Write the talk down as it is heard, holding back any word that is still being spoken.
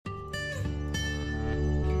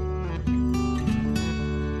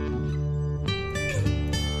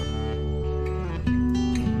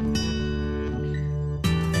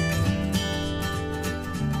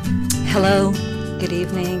Hello, good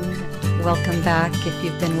evening, welcome back if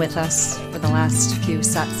you've been with us for the last few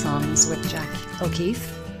satsangs with Jack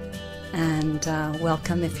O'Keefe, and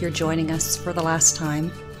welcome if you're joining us for the last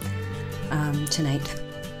time tonight.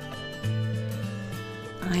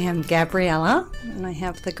 I am Gabriella, and I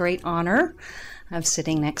have the great honor of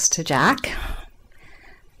sitting next to Jack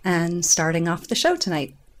and starting off the show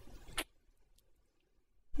tonight.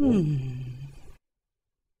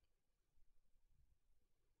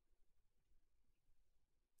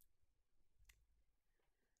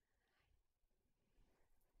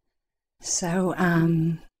 So,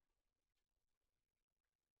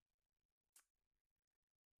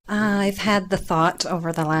 I've had the thought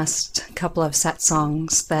over the last couple of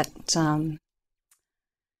satsangs that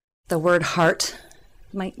the word heart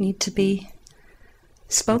might need to be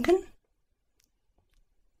spoken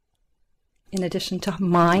in addition to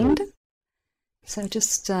mind. So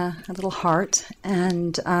just a little heart.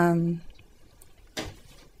 And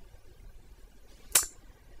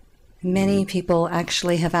many people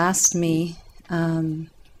actually have asked me,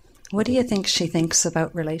 what do you think she thinks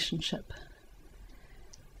about relationship?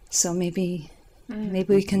 So maybe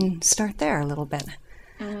we can start there a little bit.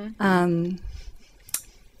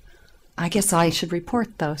 I guess I should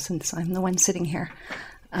report, though, since I'm the one sitting here.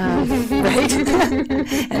 Right?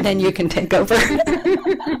 And then you can take over.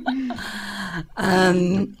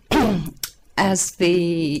 As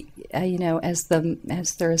the as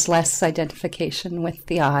there is less identification with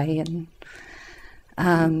the I, and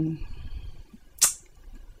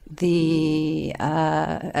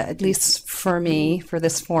at least for me, for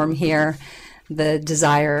this form here, the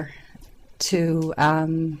desire to,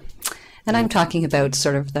 and I'm talking about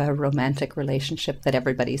sort of the romantic relationship that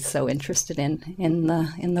everybody's so interested in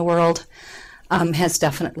the world, has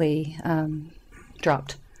definitely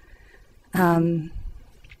dropped.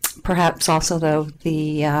 Perhaps also, though,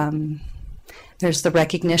 there's the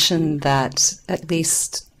recognition that at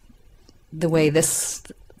least the way this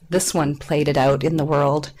one played it out in the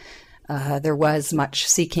world, there was much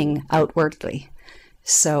seeking outwardly.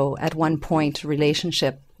 So at one point,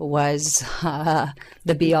 relationship was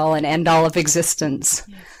the be-all and end-all of existence,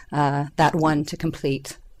 that one to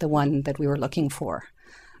complete the one that we were looking for.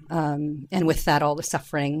 And with that, all the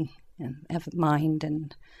suffering of mind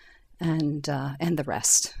and the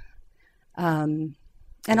rest. And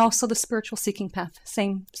also the spiritual seeking path,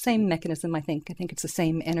 same mechanism, I think. I think it's the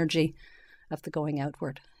same energy of the going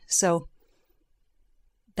outward. So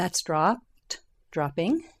that's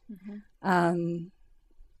dropping. And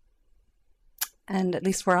at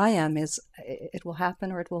least where I am is it will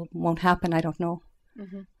happen or it won't happen, I don't know.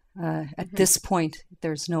 At this point,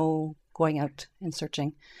 there's no going out and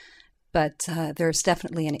searching. But there's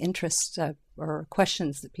definitely an interest or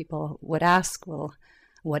questions that people would ask, well,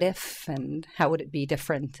 what if, and how would it be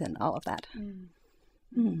different, and all of that.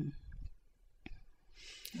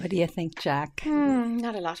 What do you think, Jack?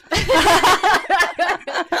 Not a lot.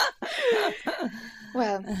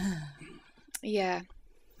 Well, yeah.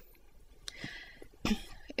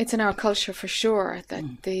 It's in our culture for sure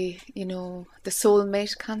that the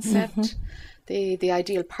soulmate concept, the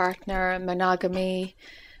ideal partner, monogamy,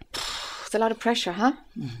 it's a lot of pressure, huh?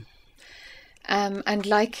 And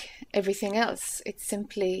like everything else, it's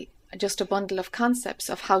simply just a bundle of concepts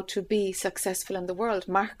of how to be successful in the world,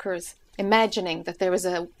 markers, imagining that there is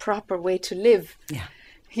a proper way to live.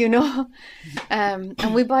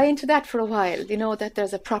 And we buy into that for a while, that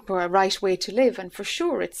there's a right way to live, and for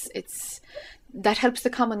sure it's that helps the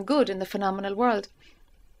common good in the phenomenal world.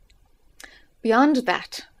 Beyond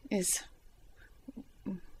that is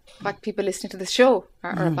what people listening to the show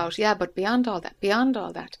are about. Yeah, but beyond all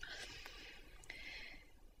that,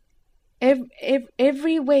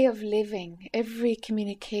 every way of living, every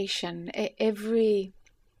communication, every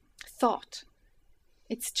thought,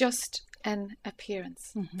 it's just an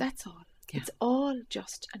appearance. That's all. It's all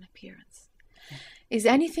just an appearance. Is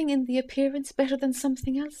anything in the appearance better than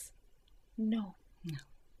something else? No.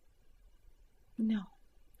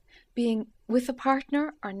 Being with a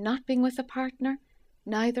partner or not being with a partner,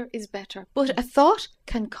 neither is better. But a thought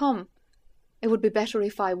can come. It would be better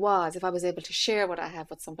if I was able to share what I have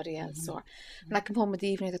with somebody else, or when I come home in the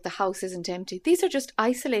evening that the house isn't empty. These are just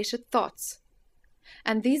isolated thoughts.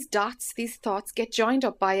 And these thoughts get joined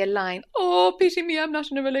up by a line. Oh, pity me, I'm not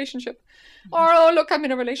in a relationship. Or, oh, look, I'm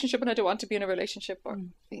in a relationship and I don't want to be in a relationship. Or,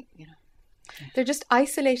 they're just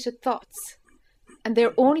isolated thoughts. And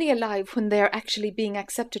they're only alive when they're actually being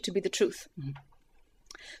accepted to be the truth.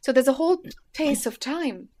 So there's a whole pace of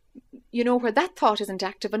time, where that thought isn't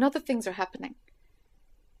active and other things are happening.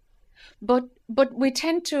 But we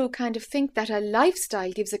tend to kind of think that a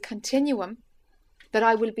lifestyle gives a continuum that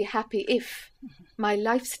I will be happy if my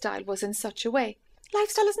lifestyle was in such a way.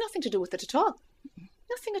 Lifestyle has nothing to do with it at all.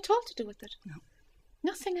 Nothing at all to do with it. No.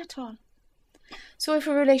 Nothing at all. So if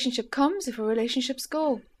a relationship comes, if a relationships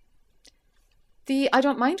go, the I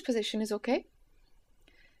don't mind position is okay.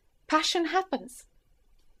 Passion happens.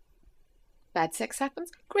 Bad sex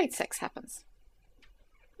happens. Great sex happens.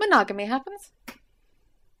 Monogamy happens.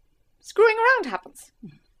 Screwing around happens.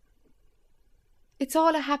 It's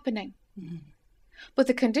all a happening. But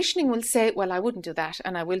the conditioning will say, well, I wouldn't do that,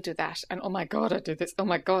 and I will do that, and oh my God, I do this. Oh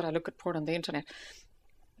my God, I look at porn on the internet.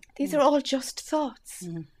 These are all just thoughts.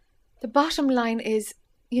 The bottom line is,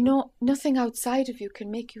 nothing outside of you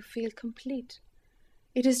can make you feel complete.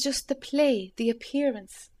 It is just the play, the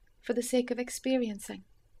appearance, for the sake of experiencing.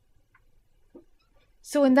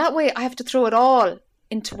 So in that way, I have to throw it all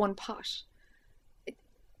into one pot.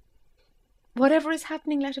 Whatever is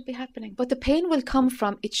happening, let it be happening. But the pain will come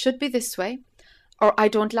from, it should be this way, or I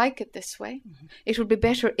don't like it this way. It would be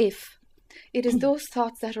better if. It is those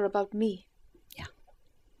thoughts that are about me. Yeah.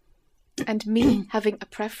 And me having a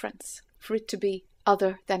preference for it to be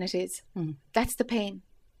other than it is. That's the pain.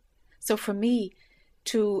 So for me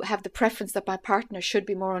to have the preference that my partner should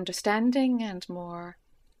be more understanding and more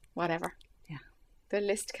whatever. The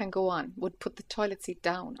list can go on. Would put the toilet seat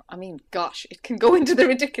down. I mean, gosh, it can go into the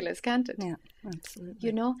ridiculous, can't it? Yeah,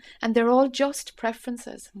 absolutely. And they're all just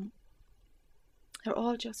preferences. They're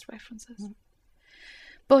all just references.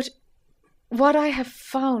 But what I have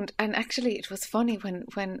found, and actually it was funny when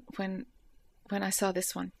I saw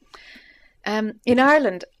this one. In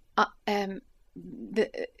Ireland, the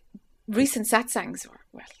recent satsangs,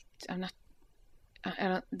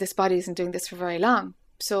 this body isn't doing this for very long.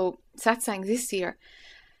 So satsang this year,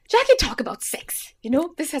 Jackie, talk about sex.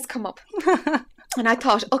 This has come up. And I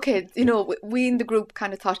thought, okay, we in the group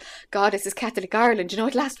kind of thought, God, this is Catholic Ireland.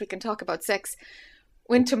 At last we can talk about sex.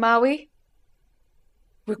 Went to Maui.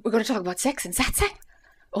 We're going to talk about sex and satsang.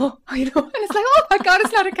 And it's like, oh my God,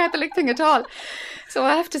 it's not a Catholic thing at all. So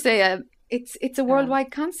I have to say, it's a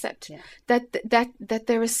worldwide concept that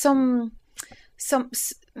there is some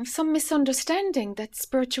misunderstanding that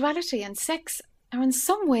spirituality and sex are in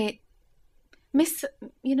some way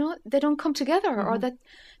they don't come together, or that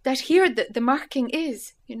here the marking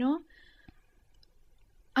is,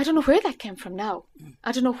 I don't know where that came from now.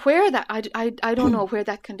 I don't know where that, I don't know where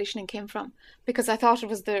that conditioning came from, because I thought it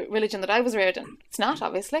was the religion that I was reared in. It's not,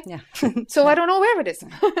 obviously. Yeah. So I don't know where it is.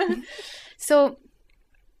 So,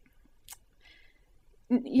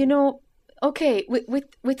 okay,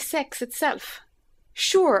 with sex itself,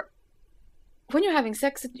 sure, when you're having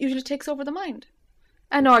sex, it usually takes over the mind.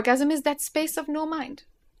 An orgasm is that space of no mind.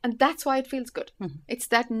 And that's why it feels good. It's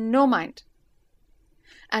that no mind.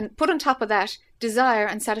 And put on top of that, desire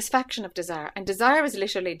and satisfaction of desire. And desire is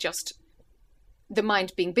literally just the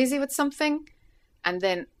mind being busy with something, and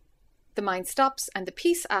then the mind stops, and the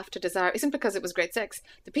peace after desire isn't because it was great sex.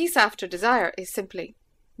 The peace after desire is simply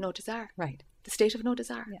no desire. Right. The state of no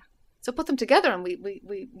desire. Yeah. So put them together, and we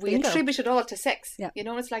attribute it all to sex. Yeah.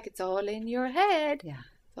 It's like it's all in your head. Yeah.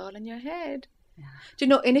 It's all in your head.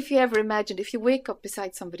 Yeah. And if you ever imagined, if you wake up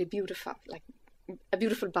beside somebody beautiful, like a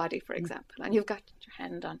beautiful body, for example, and you've got your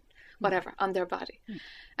hand on whatever, on their body,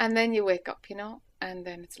 and then you wake up, and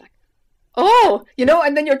then it's like,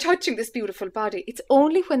 and then you're touching this beautiful body. It's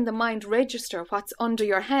only when the mind registers what's under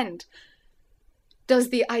your hand does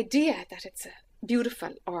the idea that it's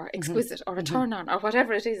beautiful or exquisite or a turn on or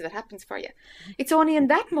whatever it is that happens for you. It's only in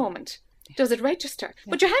that moment does it register.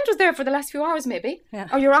 But your hand was there for the last few hours, maybe,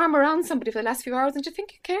 or your arm around somebody for the last few hours, and do you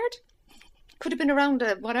think you cared? Could have been around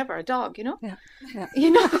a dog, Yeah. A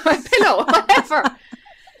pillow, whatever.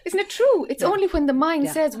 Isn't it true? It's only when the mind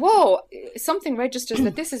says, whoa, something registers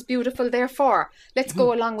that this is beautiful, therefore, let's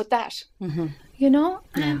go along with that.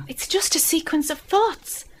 It's just a sequence of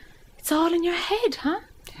thoughts. It's all in your head, huh?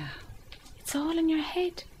 Yeah. It's all in your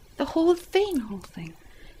head. The whole thing. The whole thing.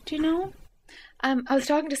 Do you know? I was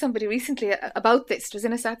talking to somebody recently about this. It was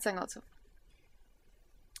in a satsang also.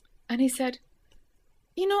 And he said,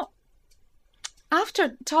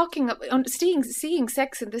 after talking, seeing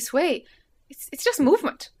sex in this way, it's just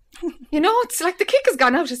movement. It's like the kick has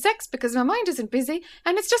gone out of sex because my mind isn't busy,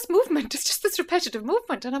 and it's just movement. It's just this repetitive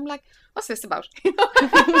movement. And I'm like, what's this about?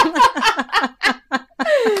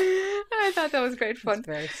 I thought that was great fun. That's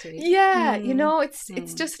very sweet. Yeah,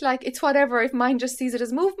 it's just like, it's whatever. If mind just sees it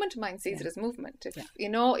as movement, mind sees it as movement.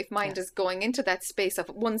 If mind is going into that space of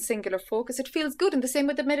one singular focus, it feels good. And the same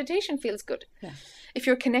with the meditation feels good. Yeah. If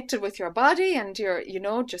you're connected with your body and you're,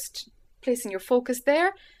 just placing your focus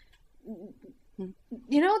there,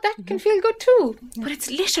 that can feel good too. Yeah. But it's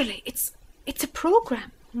literally, it's a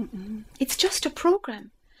program. It's just a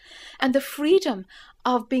program. And the freedom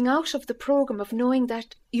of being out of the program, of knowing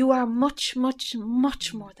that you are much, much,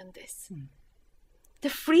 much more than this. The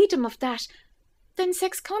freedom of that. Then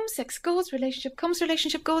sex comes, sex goes, relationship comes,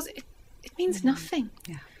 relationship goes. It means nothing.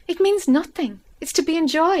 Yeah. It means nothing. It's to be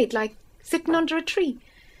enjoyed, like sitting under a tree.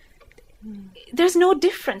 There's no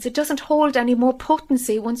difference. It doesn't hold any more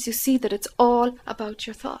potency once you see that it's all about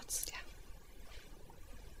your thoughts. Yeah.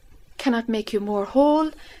 Cannot make you more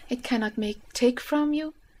whole. It cannot take from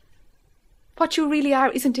you. What you really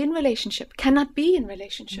are isn't in relationship, cannot be in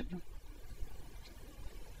relationship.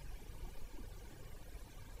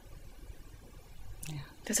 Yeah.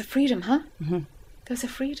 There's a freedom, huh? There's a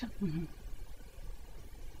freedom.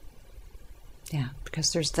 Yeah,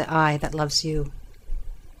 because there's the I that loves you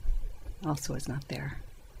also is not there.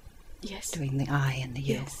 Yes. Doing the I and the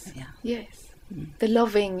you. Yes. Yeah. Yes. The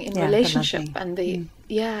loving in Yeah, the relationship loving. and the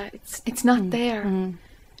it's not there.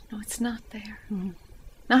 No, it's not there.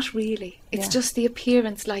 Not really. It's Yeah. just the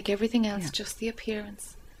appearance, like everything else, Yeah. just the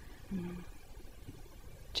appearance.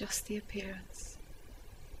 Just the appearance.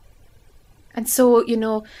 And so,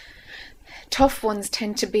 tough ones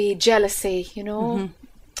tend to be jealousy,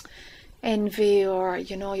 envy, or,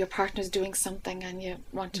 your partner's doing something and you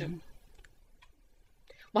want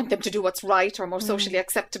them to do what's right or more socially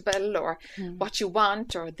acceptable, or what you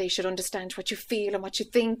want, or they should understand what you feel and what you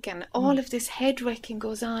think, and all of this head wrecking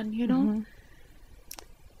goes on,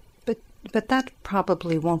 But that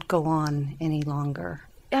probably won't go on any longer.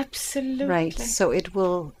 Absolutely. Right. So it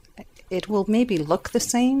will maybe look the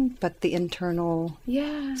same, but the internal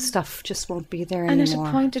stuff just won't be there and anymore. at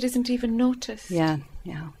a point it isn't even noticed. Yeah.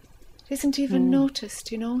 It isn't even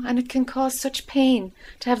noticed, and it can cause such pain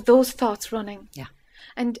to have those thoughts running. Yeah.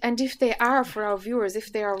 And if they are, for our viewers,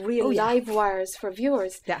 if they are real live wires for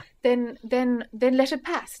viewers, then let it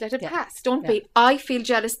pass. Let it pass. Don't be, I feel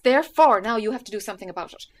jealous, therefore now you have to do something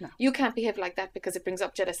about it. No. You can't behave like that because it brings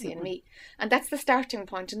up jealousy in me. And that's the starting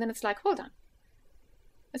point. And then it's like, hold on.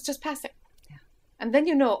 It's just passing. Yeah. And then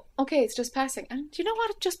okay, it's just passing. And you know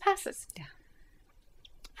what? It just passes. Yeah.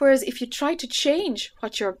 Whereas if you try to change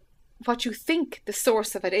what you think the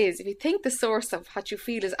source of it is, if you think the source of what you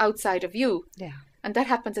feel is outside of you, and that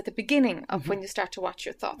happens at the beginning of when you start to watch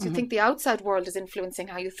your thoughts. You think the outside world is influencing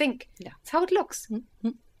how you think. Yeah. It's how it looks.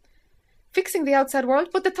 Fixing the outside world,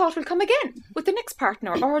 but the thought will come again with the next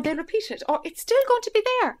partner, or they'll repeat it, or it's still going to be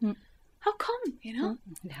there. How come, Yeah.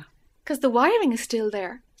 Because the wiring is still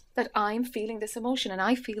there, that I'm feeling this emotion and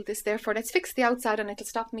I feel this, therefore let's fix the outside and it'll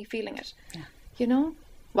stop me feeling it. Yeah.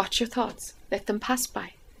 Watch your thoughts. Let them pass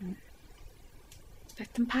by.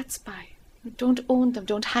 Let them pass by. Don't own them.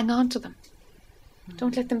 Don't hang on to them.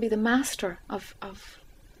 Don't let them be the master of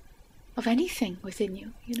anything within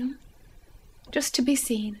you, Just to be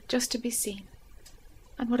seen, just to be seen.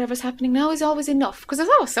 And whatever's happening now is always enough, because there's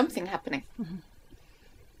always something happening.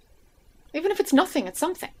 Even if it's nothing, it's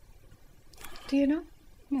something. Do you know?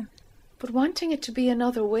 Yeah. But wanting it to be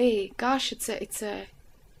another way, gosh, it's a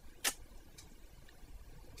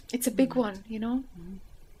big one,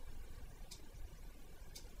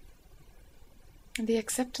 And the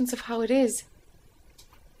acceptance of how it is,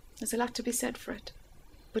 there's a lot to be said for it.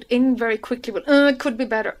 But in very quickly, it could be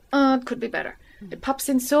better. It could be better. It pops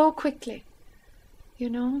in so quickly.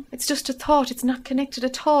 It's just a thought. It's not connected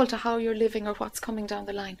at all to how you're living or what's coming down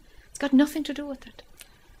the line. It's got nothing to do with it.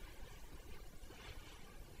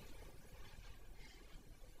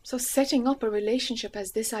 So setting up a relationship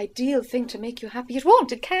as this ideal thing to make you happy, it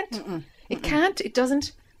won't. It can't. It can't. It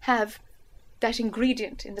doesn't have that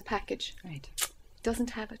ingredient in the package. Right. It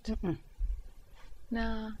doesn't have it.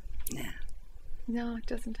 No. Yeah. No, it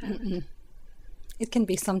doesn't have it. It can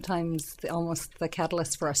be sometimes almost the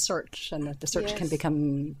catalyst for a search, and that the search can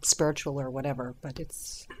become spiritual or whatever, but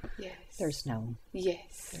there's no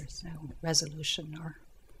resolution or...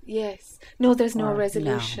 Yes. No, there's no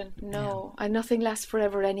resolution. No. And nothing lasts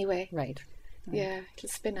forever anyway. Right. Yeah, it'll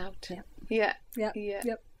spin out. Yeah.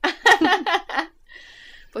 Yep.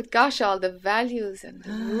 But gosh, all the values and the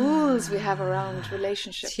rules we have around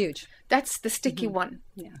relationships. It's huge. That's the sticky one.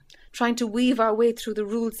 Yeah. Trying to weave our way through the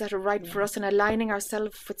rules that are right for us and aligning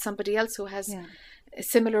ourselves with somebody else who has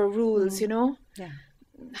similar rules, Yeah.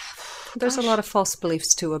 There's a lot of false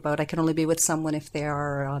beliefs too about I can only be with someone if they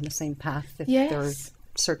are on the same path, if they're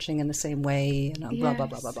searching in the same way, blah, blah,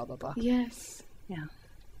 blah, blah, blah, blah, blah. Yes. Yeah.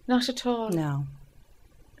 Not at all. No.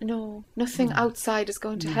 No. Nothing outside is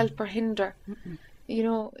going to help or hinder.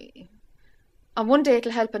 On one day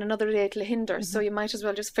it'll help and another day it'll hinder. So you might as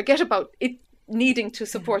well just forget about it needing to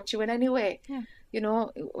support you in any way. Yeah.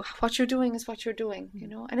 What you're doing is what you're doing,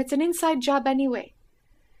 and it's an inside job anyway.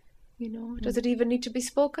 You know, does it even need to be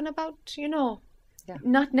spoken about? You know,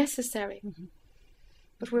 not necessary.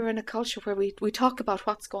 But we're in a culture where we talk about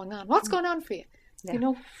what's going on. What's going on for you? You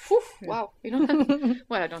know, wow, you know,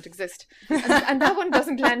 well, I don't exist. And that one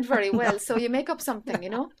doesn't land very well. So you make up something, you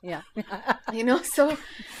know? Yeah. You know, so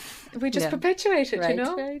we just perpetuate it, Right, you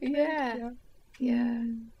know? right, Yeah.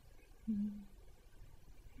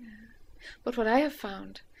 But what I have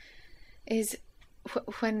found is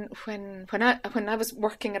when I was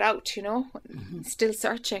working it out, you know, still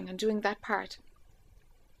searching and doing that part,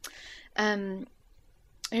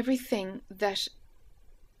 everything that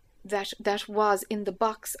was in the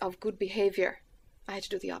box of good behavior, I had to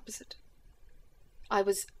do the opposite. I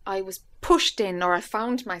was pushed in, or I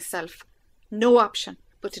found myself no option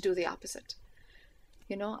but to do the opposite.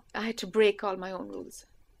 You know, I had to break all my own rules.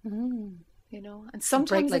 You know, and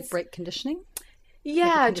sometimes break conditioning.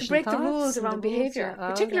 Yeah, Like to break the rules and around the rules, behavior,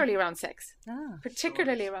 particularly around sex, Ah.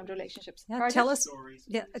 particularly around relationships. Yeah, Pardon? tell us. Stories.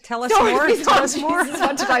 Yeah, tell us Stories. more. Oh, Tell us more. Jesus,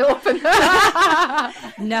 what did I open?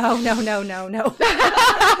 No.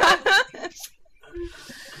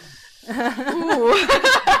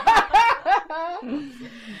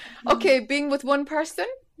 Okay, being with one person,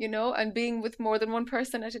 you know, and being with more than one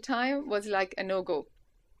person at a time was like a no-go.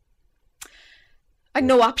 I had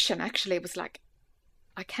no option, actually. It was like,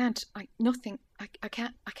 I can't not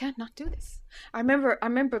do this. I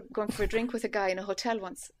remember going for a drink with a guy in a hotel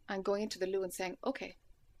once and going into the loo and saying, okay,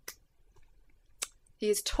 he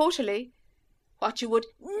is totally what you would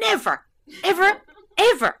never, ever,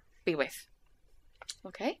 ever be with.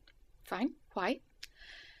 Okay, fine. Why?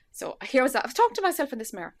 So here was that. I was talking to myself in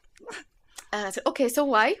this mirror. And I said, okay, so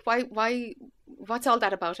why, what's all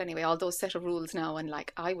that about anyway? All those set of rules now, and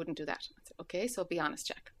like, I wouldn't do that. I said, okay, so be honest,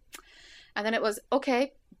 Jack. And then it was,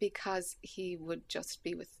 okay, because he would just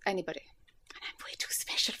be with anybody. And I'm way too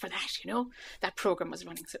special for that, you know? That program was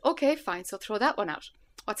running. So, okay, fine, so throw that one out.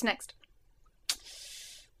 What's next?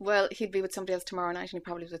 Well, he'd be with somebody else tomorrow night, and he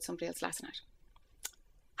probably was with somebody else last night.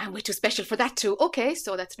 I'm way too special for that too. Okay,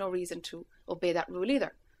 so that's no reason to obey that rule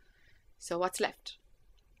either. So what's left?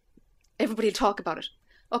 Everybody will talk about it.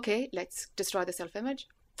 Okay, let's destroy the self-image.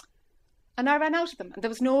 And I ran out of them. And there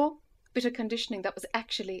was no bit of conditioning that was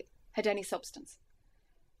actually had any substance.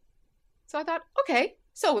 So I thought, okay,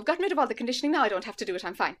 so we've gotten rid of all the conditioning. Now I don't have to do it.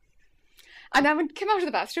 I'm fine. And I came out of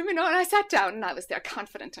the bathroom, you know, and I sat down and I was there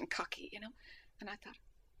confident and cocky, you know. And I thought,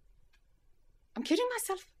 I'm kidding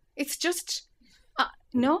myself. It's just,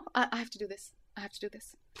 no, I have to do this. I have to do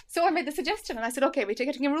this. So I made the suggestion and I said, okay, are we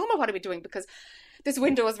getting a room or what are we doing? Because this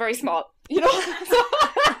window is very small, you know. So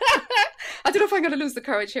I don't know if I'm going to lose the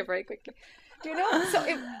courage here very quickly. Do you know? So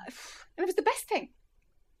it was the best thing.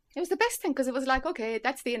 It was the best thing because it was like, okay,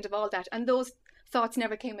 that's the end of all that. And those thoughts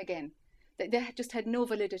never came again. They just had no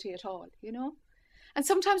validity at all, you know. And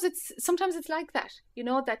sometimes it's like that, you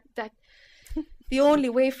know, that the only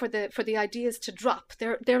way for the ideas to drop,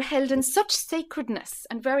 they're held in such sacredness,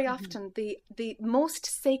 and very often the most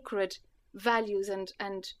sacred values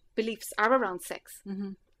and beliefs are around sex.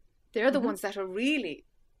 They're the ones that are really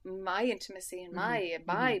my intimacy and my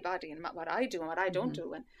body and what I do and what I don't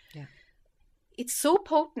do, and it's so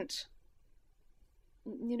potent,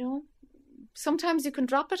 you know. Sometimes you can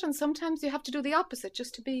drop it and sometimes you have to do the opposite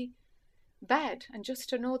just to be bad and just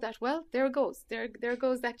to know that, well, there goes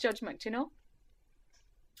that judgment, you know.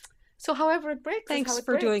 So however it breaks, Thanks is how it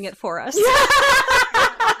for breaks. doing it for us. Well,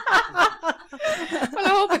 I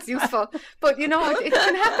hope it's useful. But, you know, it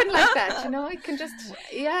can happen like that, you know. It can just,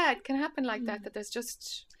 it can happen like that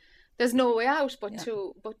there's no way out but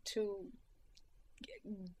to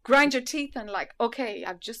grind your teeth and like, okay,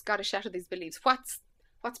 I've just got to shatter these beliefs. What's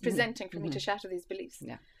presenting for me to shatter these beliefs?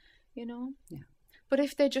 Yeah. You know? Yeah. But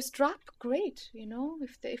if they just drop, great, you know.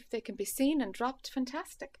 If they can be seen and dropped,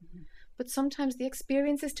 fantastic. But sometimes the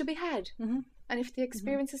experience is to be had. And if the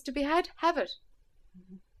experience is to be had, have it.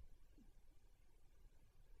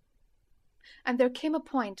 And there came a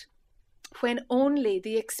point when only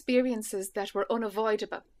the experiences that were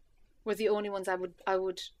unavoidable were the only ones I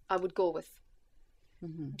would go with.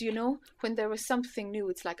 Do you know? When there was something new,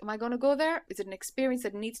 it's like, am I going to go there? Is it an experience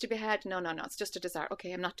that needs to be had? No, it's just a desire.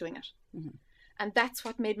 Okay, I'm not doing it. And that's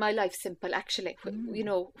what made my life simple, actually. You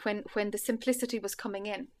know, when the simplicity was coming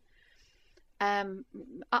in.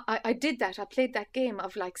 I did that. I played that game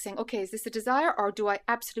of like saying, okay, is this a desire or do I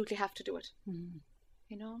absolutely have to do it?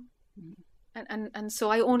 You know? And so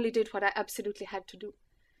I only did what I absolutely had to do.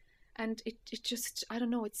 And it just, I don't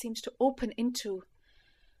know, it seems to open into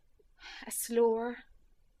a slower,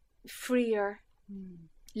 freer,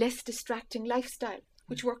 less distracting lifestyle,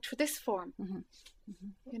 which worked for this form.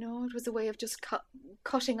 You know, it was a way of just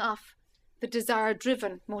cutting off the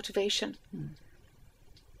desire-driven motivation.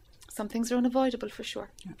 Some things are unavoidable for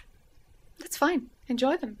sure. Yeah. That's fine.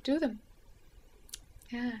 Enjoy them. Do them.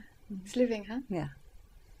 Yeah. It's living, huh? Yeah.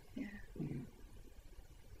 Yeah.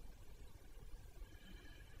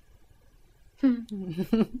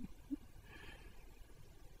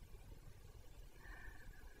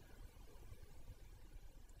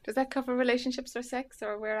 Does that cover relationships or sex,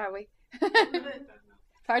 or where are we?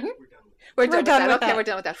 Pardon? We're done with that. Okay, we're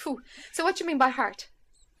done with that. Whew. So what do you mean by heart?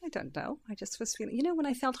 I don't know. I just was feeling, when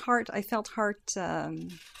I felt heart, it's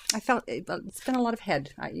been a lot of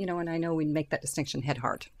head, and I know we make that distinction,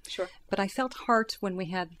 head-heart. Sure. But I felt heart when we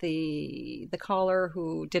had the caller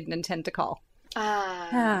who didn't intend to call.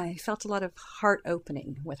 I felt a lot of heart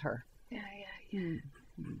opening with her. Yeah. Yeah.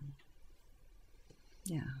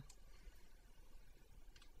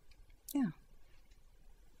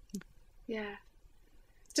 Yeah.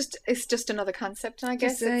 It's just another concept, I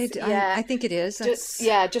guess. I think it is.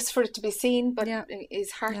 Just for it to be seen. But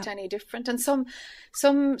is heart any different? And some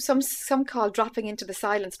call dropping into the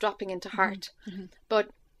silence, dropping into heart. Mm-hmm.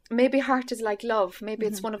 But maybe heart is like love. Maybe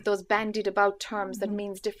it's one of those bandied about terms that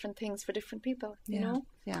means different things for different people. You know.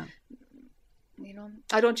 Yeah.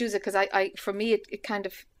 I don't use it because for me it kind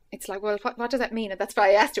of, it's like, well, what does that mean? And that's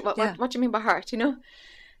why I asked you what do you mean by heart?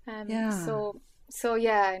 So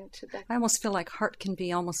into that. I almost feel like heart can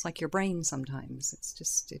be almost like your brain sometimes. It's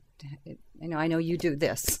just I know you do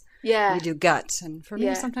this. Yeah. You do gut, and for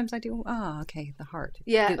me sometimes I do. The heart.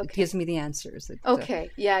 Yeah. It gives me the answers. It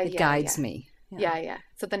guides me. Yeah.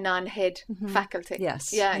 So the non-head faculty.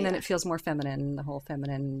 Yes. Yeah. And then it feels more feminine. The whole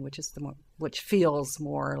feminine, which feels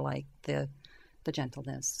more like the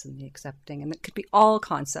gentleness and the accepting, and it could be all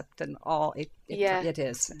concept and all it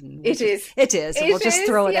is. And it is. And we'll just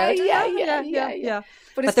throw it out. Yeah.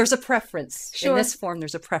 But there's a preference. Sure. In this form,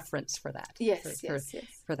 there's a preference for that. Yes.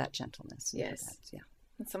 For that gentleness. Yes.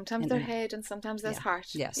 And sometimes they're head, and sometimes there's heart.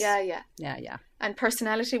 Yes. Yeah. And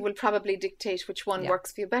personality will probably dictate which one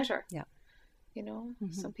works for you better. Yeah.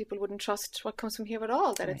 Some people wouldn't trust what comes from here at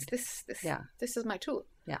all. That it's this. This is my tool.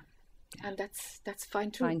 Yeah. And that's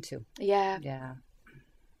fine too. Fine too. Yeah.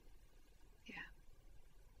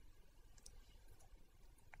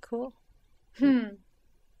 Cool.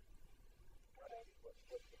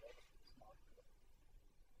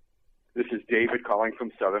 This is David calling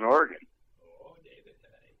from Southern Oregon. Oh, David.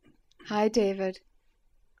 Hi, David.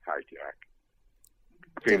 Hi, Jack.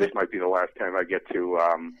 Okay, this might be the last time I get to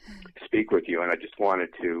speak with you, and I just wanted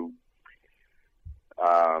to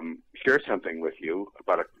share something with you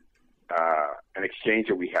about an exchange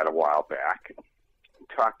that we had a while back. We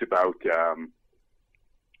talked about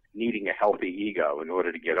needing a healthy ego. In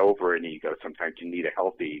order to get over an ego, sometimes you need a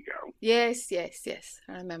healthy ego. Yes.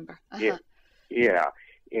 I remember. Uh-huh. Yeah.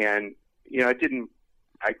 And,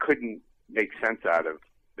 I couldn't make sense out of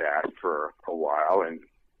that for a while. And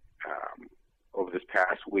over this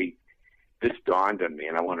past week, this dawned on me,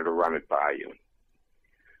 and I wanted to run it by you.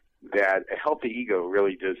 That a healthy ego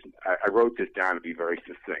really does, I wrote this down to be very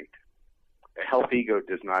succinct. A healthy ego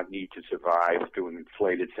does not need to survive through an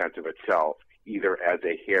inflated sense of itself, either as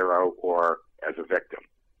a hero or as a victim.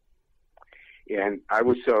 And I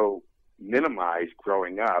was so minimized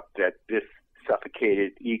growing up that this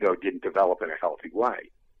suffocated ego didn't develop in a healthy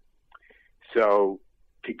way. So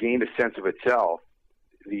to gain a sense of itself,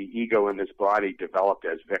 the ego in this body developed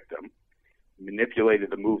as victim,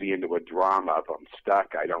 manipulated the movie into a drama of I'm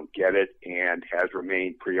stuck, I don't get it, and has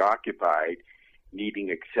remained preoccupied,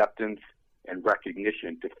 needing acceptance and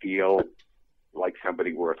recognition to feel like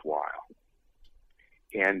somebody worthwhile.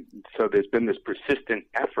 And so there's been this persistent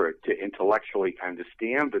effort to intellectually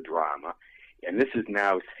understand the drama, and this is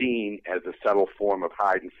now seen as a subtle form of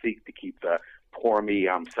hide and seek to keep the poor me,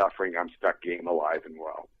 I'm suffering, I'm stuck game alive and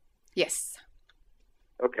well. Yes.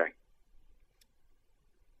 Okay.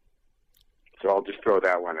 So I'll just throw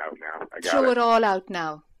that one out now. Throw it all out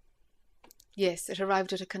now. Yes, it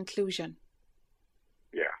arrived at a conclusion.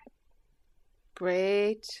 Yeah.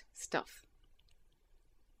 Great stuff.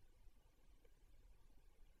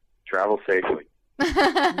 Travel safely.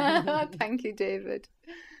 Thank you, David.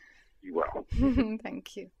 You will.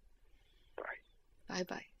 Thank you. Bye.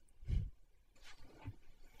 Bye-bye.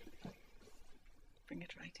 Bring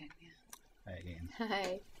it right in, Hi again.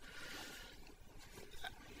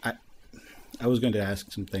 Hi. I was going to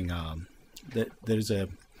ask something. There's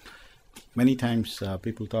many times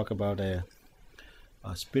people talk about a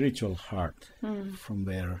spiritual heart from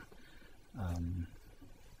where,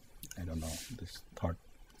 I don't know, this thought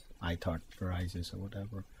arises or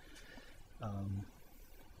whatever.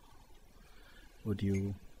 Would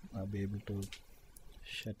you be able to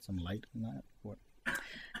shed some light on that?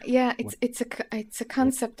 Yeah, it's a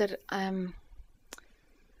concept that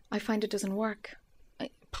I find it doesn't work.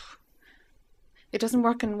 It doesn't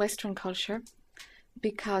work in Western culture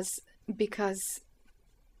because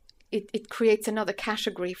it creates another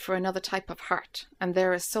category for another type of hurt, and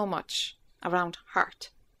there is so much around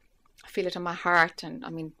hurt. I feel it in my heart, and I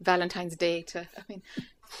mean Valentine's Day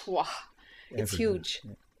wow, it's huge.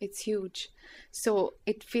 Yeah. It's huge. So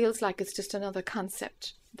it feels like it's just another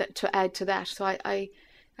concept that to add to that. So I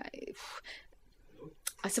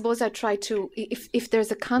suppose I try to, if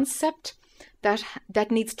there's a concept that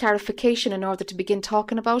needs clarification in order to begin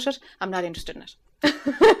talking about it, I'm not interested in it.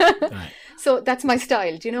 Right. So that's my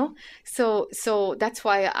style, do you know? So that's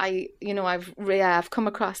why I've come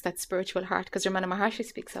across that spiritual heart, because Ramana Maharshi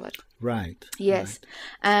speaks of it. Right. Yes.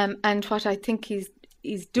 Right. And what I think he's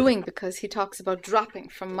doing, because he talks about dropping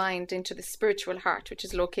from mind into the spiritual heart, which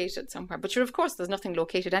is located somewhere. But of course, there's nothing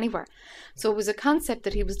located anywhere. So it was a concept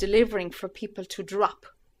that he was delivering for people to drop.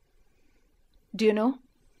 Do you know?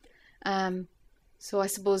 So I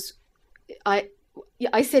suppose I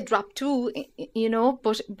say drop too, you know,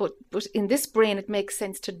 but in this brain it makes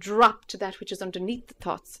sense to drop to that which is underneath the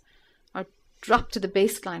thoughts, or drop to the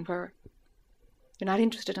baseline where you're not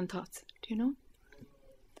interested in thoughts. Do you know?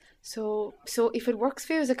 So if it works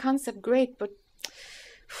for you as a concept, great, but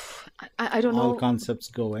I don't know. All concepts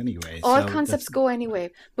go anyway. All concepts go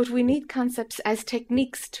anyway, but we need concepts as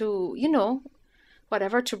techniques to, you know,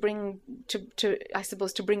 whatever, to bring I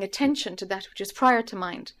suppose to bring attention to that which is prior to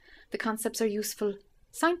mind. The concepts are useful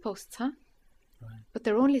signposts, huh? Right. But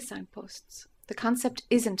they're only signposts. The concept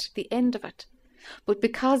isn't the end of it. But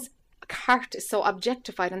because heart is so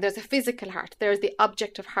objectified, and there's a physical heart, there's the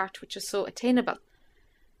objective heart which is so attainable,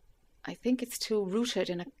 I think it's too rooted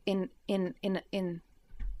in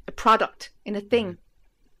a product, in a thing,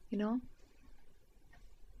 you know?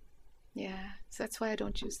 Yeah, so that's why I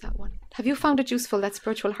don't use that one. Have you found it useful, that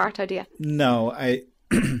spiritual heart idea? No,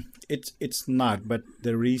 it's not. But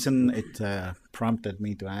the reason it prompted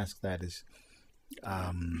me to ask that is,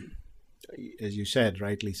 as you said,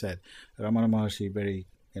 rightly said, Ramana Maharshi very,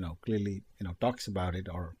 clearly, talks about it,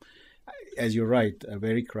 or as you're right,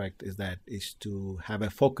 very correct, is to have a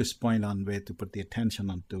focus point on where to put the attention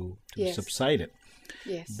on to Yes. subside it.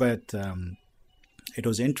 Yes. But it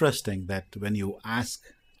was interesting that when you ask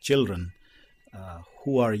children,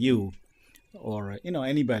 who are you, or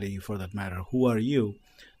anybody for that matter, who are you,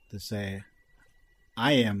 they say,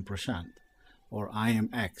 I am Prashant, or I am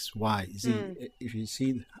X, Y, Z. If you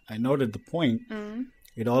see, I noted the point.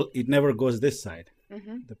 It never goes this side.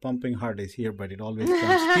 The pumping heart is here, but it always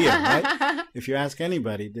comes here, right? If you ask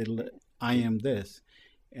anybody, I am this,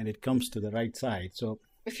 and it comes to the right side. So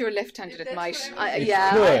if you're left-handed, it might.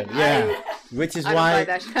 Which is I why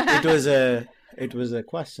don't buy that. it was a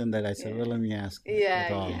question that I said, well, let me ask.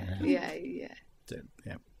 Yeah.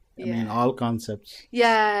 I mean, all concepts.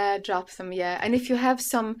 Yeah, drop them. Yeah, and if you've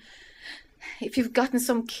gotten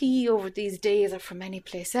some key over these days or from any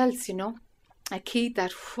place else, a key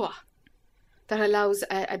that allows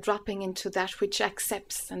a dropping into that which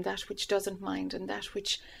accepts and that which doesn't mind and that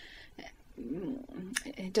which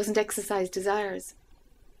doesn't exercise desires.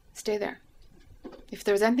 Stay there. If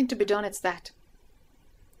there's anything to be done, it's that.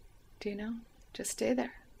 Do you know? Just stay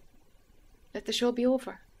there. Let the show be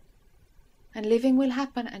over. And living will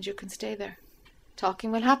happen and you can stay there.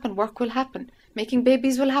 Talking will happen, work will happen, making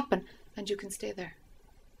babies will happen, and you can stay there.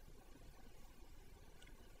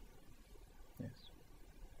 Yes.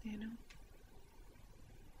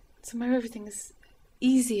 Somehow everything is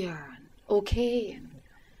easier and okay and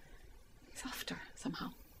softer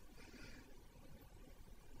somehow.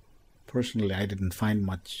 Personally, I didn't find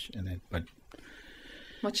much in it, but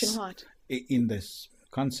much in what? In this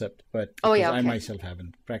concept, but I myself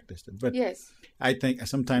haven't practiced it. But yes, I think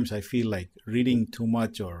sometimes I feel like reading too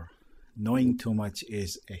much or knowing too much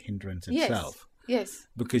is a hindrance itself. Yes.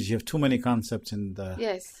 Because you have too many concepts in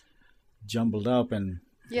the jumbled up and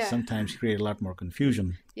sometimes create a lot more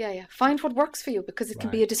confusion. Yeah. Find what works for you, because it can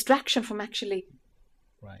be a distraction from actually,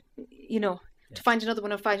 to find another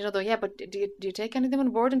one or find another. Yeah, but do you take any of them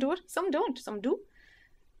on board and do it? Some don't, some do.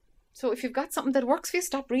 So if you've got something that works for you,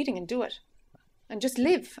 stop reading and do it. And just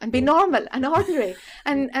live and be normal and ordinary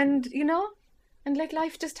and let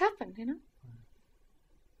life just happen,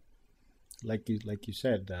 Like you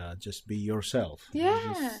said, just be yourself.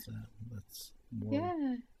 Yeah. That's more...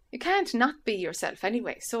 Yeah. You can't not be yourself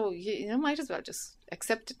anyway, so you might as well just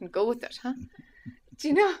accept it and go with it, huh? Do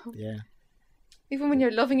you know? Yeah. Even when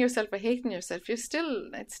you're loving yourself or hating yourself, it's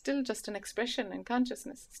still just an expression in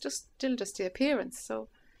consciousness. It's still just the appearance. So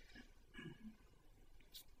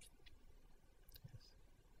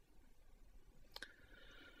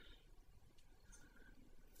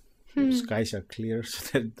skies are clear,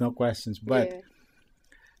 so there's no questions. But Yeah.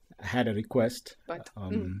 I had a request. But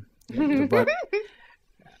Yeah, but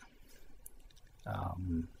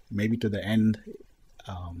maybe to the end,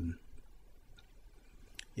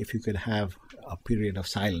 if you could have a period of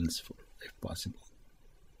silence, if possible.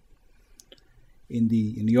 In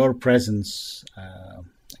your presence,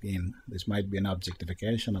 again, this might be an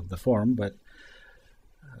objectification of the form, but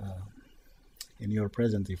in your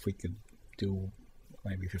presence, if we could do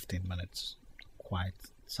maybe 15 minutes quiet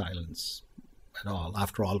silence at all,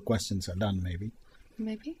 after all questions are done, maybe,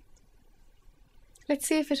 maybe. Let's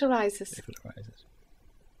see if it arises. if it arises.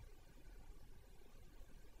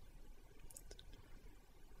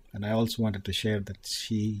 And I also wanted to share that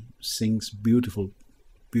she sings beautifully.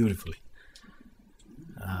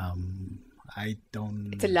 I don't.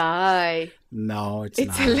 It's a lie. No, it's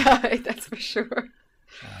It's not. a lie, that's for sure.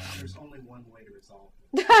 There's only one way to resolve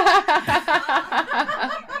it.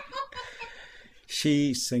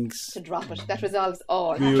 She sings, To drop it. That resolves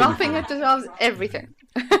all. Beautiful. Dropping it resolves everything.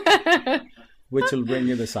 which will bring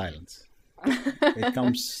you the silence. It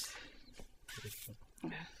comes.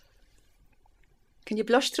 Can you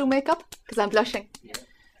blush through makeup? Because I'm blushing. Yeah.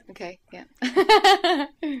 Okay, yeah.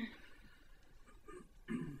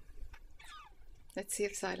 Let's see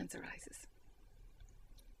if silence arises.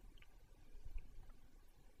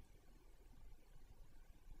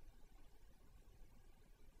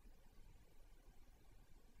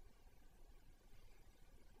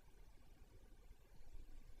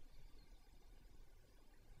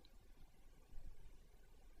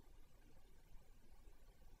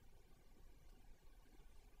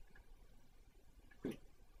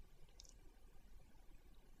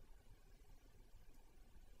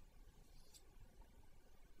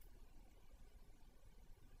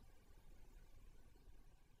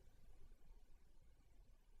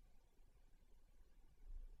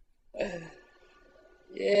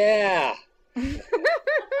 Yeah. I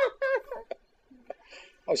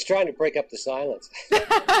was trying to break up the silence.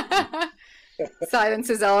 Silence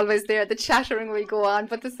is always there. The chattering will go on,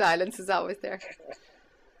 but the silence is always there.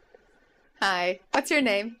 Hi, what's your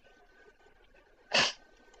name?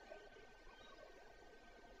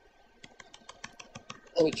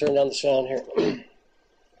 Let me turn down the sound here.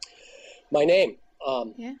 My name.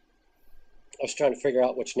 Yeah. I was trying to figure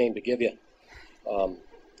out which name to give you.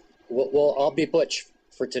 Well, I'll be Butch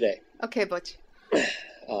for today. Okay, Butch.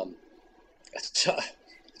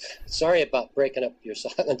 Sorry about breaking up your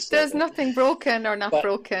silence. There's nothing broken or not But,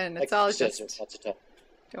 broken. It's like all you said, just. there's lots of time.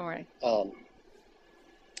 Don't worry.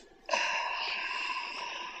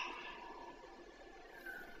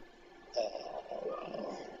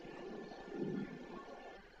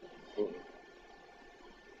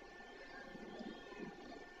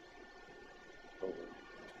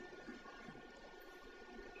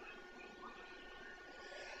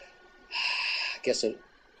 I guess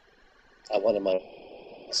I wanted my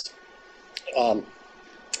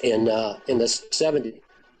in the 70s.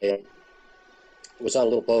 I was on a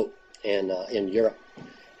little boat in Europe,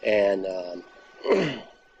 and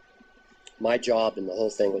my job and the whole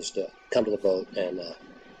thing was to come to the boat and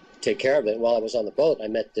take care of it. While I was on the boat, I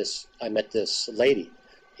met this lady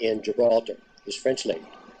in Gibraltar, this French lady,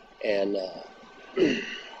 and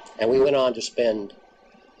and we went on to spend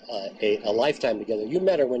a lifetime together. You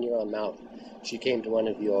met her when you were on Maui. She came to one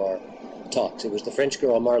of your talks. It was the French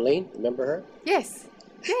girl Marlene. Remember her? Yes.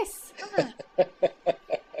 Yes. Ah.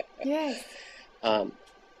 Yes.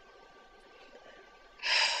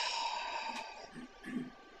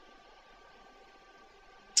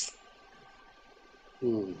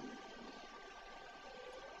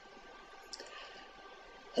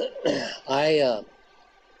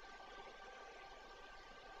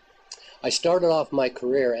 I started off my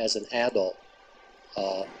career as an adult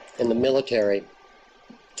in the military.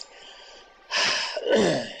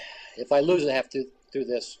 If I lose it through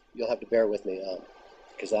this, you'll have to bear with me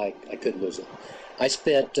because I could lose it. I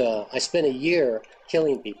spent a year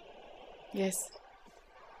killing people Yes.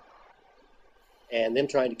 and them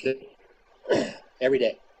trying to kill me every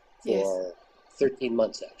day for 13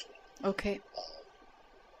 months actually. Okay.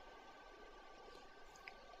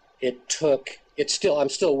 I'm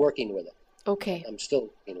still working with it. Okay. I'm still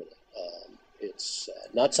working with it. It's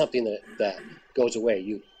not something that goes away.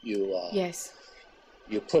 You Yes.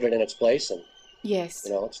 you put it in its place, and Yes.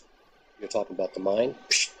 you're talking about the mind.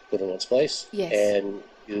 Put it in its place, Yes. and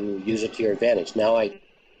you use it to your advantage. Now I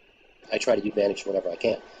try to advantage whenever I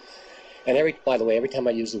can. And by the way, every time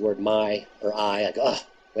I use the word my or I go, oh,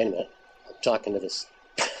 wait a minute, I'm talking to this.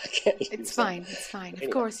 I can't use It's that. fine. It's fine. Of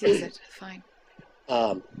Anyway. course, use it. Fine.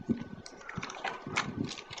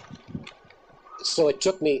 So it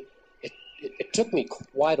took me it took me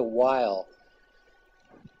quite a while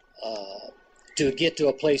to get to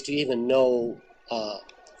a place to even know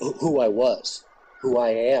who I was, who I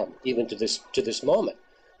am, even to this moment.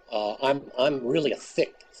 I'm really a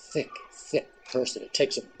thick person. It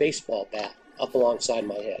takes a baseball bat up alongside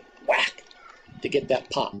my head, whack, to get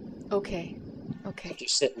that pop. Okay.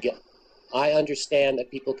 Just sit and get. I understand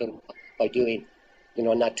that people can, by doing,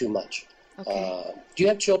 not too much. Okay. Do you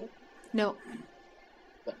have children? No.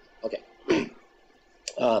 Okay.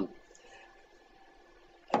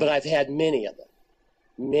 But I've had many of them.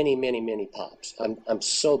 Many pops. I'm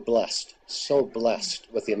so blessed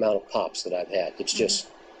with the amount of pops that I've had. It's just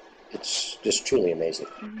truly amazing.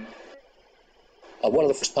 Mm-hmm. One of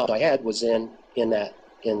the first pops I had was in that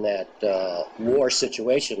war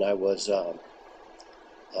situation. I was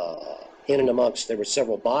in and amongst. There were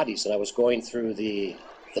several bodies, and I was going through the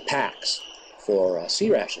packs for sea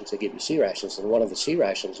rations. They give you sea rations, and one of the sea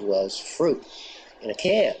rations was fruit in a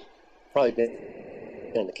can. Probably been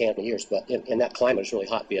in the can for years, but in that climate, it was really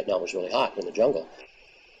hot. Vietnam was really hot in the jungle,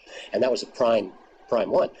 and that was a prime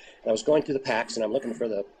one. And I was going through the packs, and I'm looking for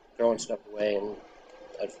throwing stuff away, and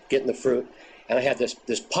I'm getting the fruit, and I had this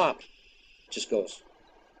pop. Just goes,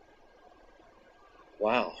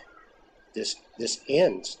 wow, this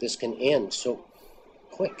ends. This can end so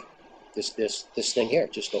quick. This thing here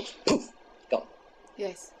just goes poof, gone.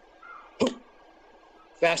 Yes. Poof,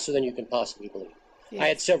 faster than you can possibly believe. Yes. I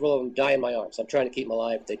had several of them die in my arms. I'm trying to keep them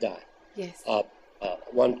alive. They die. Yes.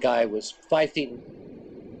 One guy was 5 feet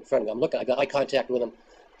in front of me. I'm looking. I got eye contact with him.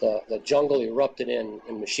 The jungle erupted in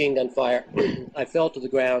machine gun fire. I fell to the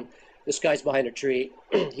ground. This guy's behind a tree.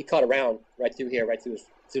 He caught around right through here, right through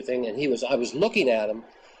his thing, and I was looking at him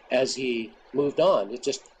as he moved on.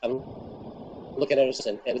 I'm looking at us,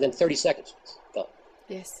 and within 30 seconds, gone.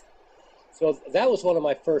 Yes. So that was one of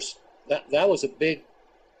my first. That was a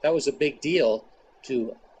big deal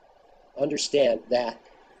to understand that,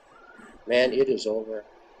 man, it is over.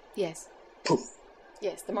 Yes. Poof.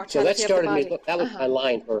 Yes. The mortality So that started of the me. body. That was my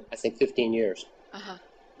line for I think 15 years.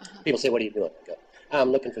 People say, "What are you doing?" I go,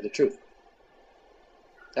 "I'm looking for the truth."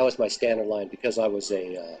 That was my standard line because I was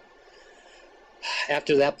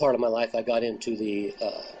after that part of my life, I got into the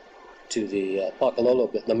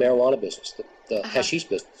Pakalolo, the marijuana business, the hashish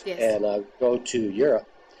business, Yes. and I go to Europe,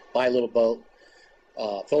 buy a little boat,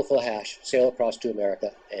 full of hash, sail across to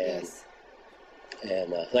America, and Yes.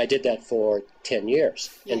 and I did that for 10 years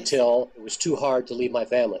Yes. until it was too hard to leave my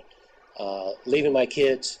family. Leaving my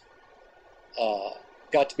kids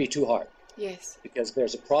got to be too hard. Yes. Because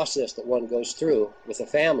there's a process that one goes through with a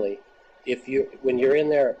family. When you're in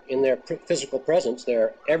their physical presence,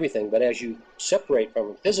 they're everything. But as you separate from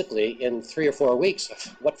them physically in 3 or 4 weeks,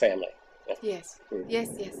 what family? Yes. Yes.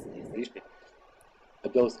 These people.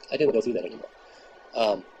 I didn't go through that anymore.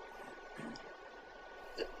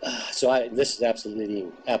 So this is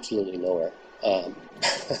absolutely nowhere.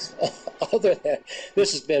 Other than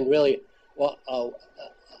this has been really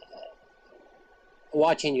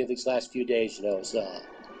watching you these last few days.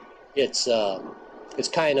 It's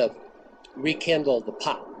kind of rekindled the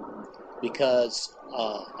pop because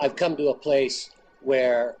I've come to a place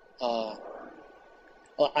where I'm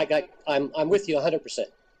with you 100%.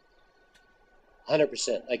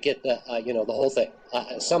 100%. I get the the whole thing.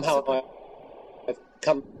 Somehow I've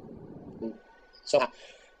come somehow,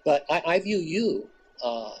 but I view you,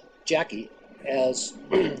 Jackie, as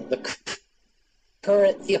the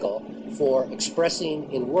current vehicle for expressing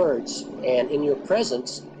in words and in your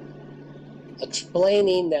presence,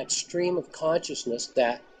 explaining that stream of consciousness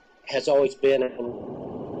that has always been and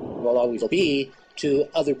will always be to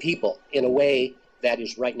other people in a way that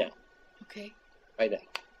is right now. Okay. Right now.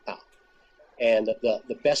 And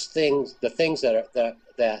the best things, the things that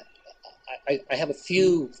I have a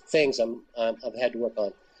few things I've had to work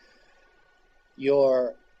on.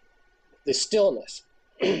 The stillness.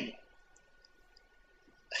 I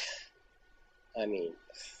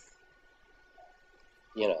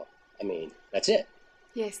mean, that's it.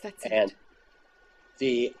 Yes, that's it.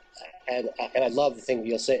 And I love the thing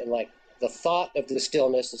you'll say, like the thought of the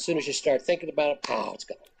stillness. As soon as you start thinking about it, it's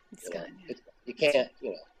gone. It's gone. Yeah. You can't.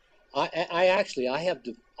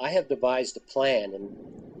 I have devised a plan in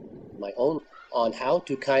my own on how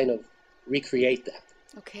to kind of recreate that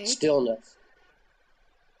stillness.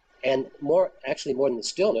 And more than the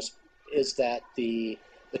stillness is that the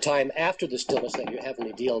time after the stillness that you're having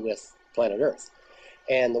to deal with planet Earth.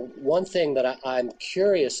 And the one thing that I'm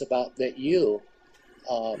curious about that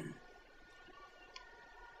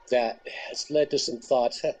that has led to some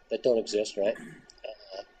thoughts that don't exist, right?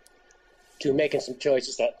 To making some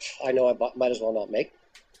choices that I know I might as well not make.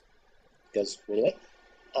 Because anyway,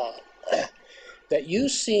 that you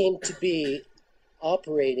seem to be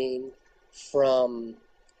operating from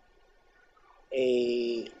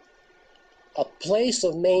a place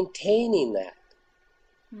of maintaining that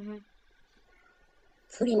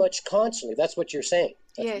pretty much constantly. That's what you're saying.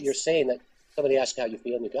 Yes. You're saying that somebody asks how you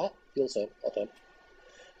feel, and you go, feel the same all the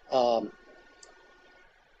time.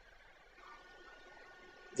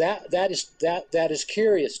 That is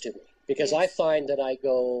curious to me, because I find that I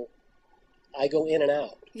go in and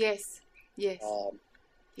out. Yes. Yes.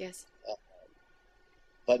 Yes.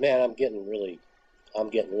 But man, I'm getting real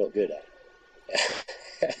good at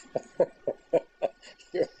it.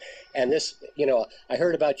 And this, I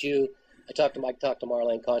heard about you. I talked to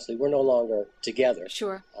Marlene constantly. We're no longer together.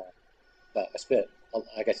 Sure. But I spent,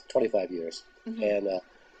 I guess, 25 years, and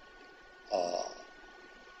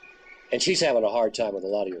she's having a hard time with a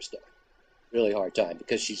lot of your stuff, really hard time,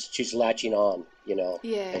 because she's latching on,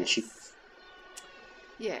 Yes. and she.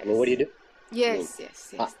 Yes. I mean, what do you do? Yes.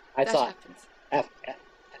 I that thought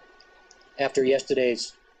after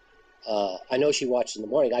yesterday's, I know she watched in the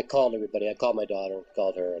morning. I called everybody. I called my daughter,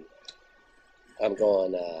 called her, and I'm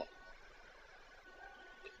going.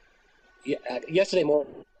 Yesterday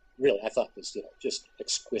morning, really, I thought was just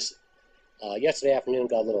exquisite. Yesterday afternoon,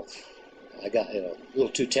 I got a little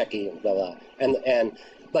too techy and blah blah.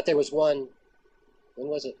 But there was one. When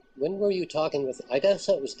was it? When were you talking with? I guess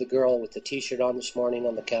it was the girl with the T-shirt on this morning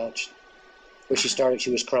on the couch, where she started.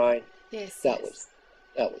 She was crying. Yes. That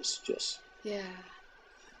was just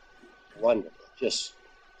wonderful, just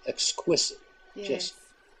exquisite. Yes. Just.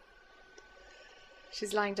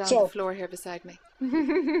 She's lying down on the floor here beside me.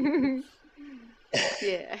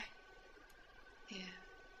 Yeah.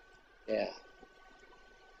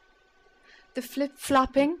 The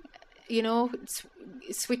flip-flopping,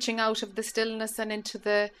 switching out of the stillness and into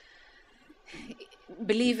the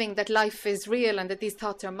believing that life is real and that these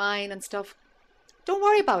thoughts are mine and stuff. Don't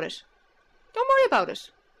worry about it. Don't worry about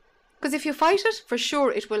it. Because if you fight it, for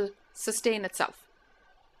sure it will sustain itself.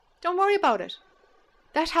 Don't worry about it.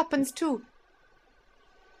 That happens too.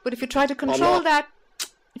 But if you try to control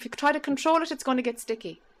it's going to get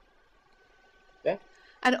sticky. Yeah.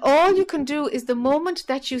 And all you can do is the moment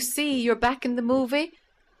that you see you're back in the movie,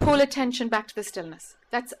 pull attention back to the stillness.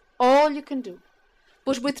 That's all you can do.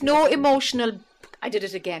 But with no emotional, I did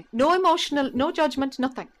it again. No emotional, no judgment,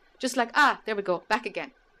 nothing. Just like, there we go, back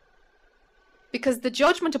again. Because the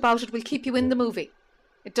judgment about it will keep you in the movie.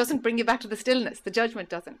 It doesn't bring you back to the stillness. The judgment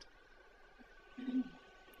doesn't.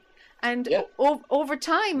 And over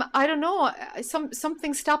time, I don't know,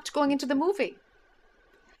 something stopped going into the movie.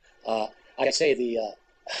 I'd say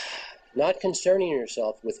not concerning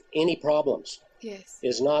yourself with any problems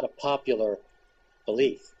is not a popular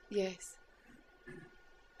belief. Yes.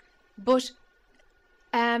 But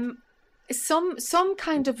some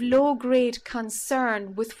kind of low-grade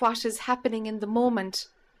concern with what is happening in the moment,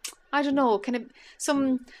 I don't know,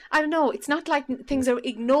 it's not like things are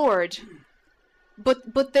ignored,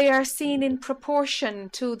 but they are seen in proportion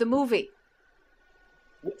to the movie.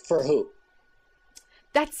 For who?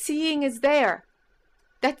 That seeing is there.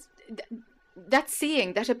 That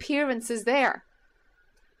seeing, that appearance is there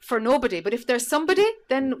for nobody. But if there's somebody,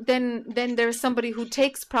 then there's somebody who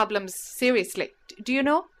takes problems seriously. Do you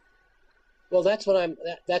know? Well, that's what I'm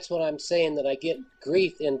saying, that I get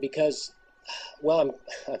grief in, because, I'm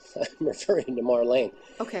referring to Marlene.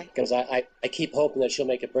 Okay. Because I keep hoping that she'll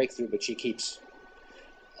make a breakthrough, but she keeps.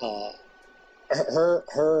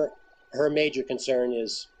 Her major concern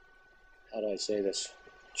is, how do I say this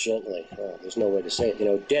gently? There's no way to say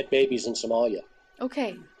it. Dead babies in Somalia.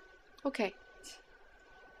 Okay.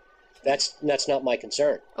 That's not my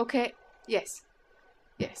concern. Okay. Yes.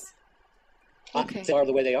 Okay. They are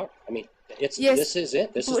the way they are. I mean, this is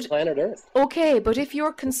it. This is planet Earth. Okay, but if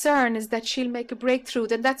your concern is that she'll make a breakthrough,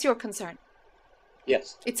 then that's your concern.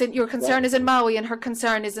 Yes. Your concern is in Maui and her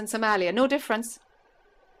concern is in Somalia. No difference.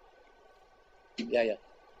 Yeah.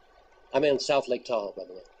 I'm in South Lake Tahoe, by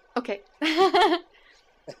the way. Okay.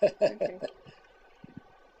 Okay.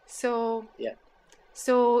 So. Yeah.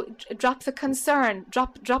 So drop the concern.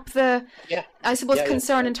 Drop the. Yeah. I suppose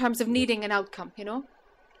concern in terms of needing an outcome.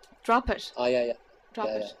 Drop it. Oh yeah. Drop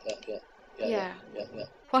it. Yeah.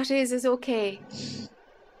 What is okay.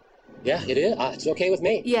 Yeah, it is. It's okay with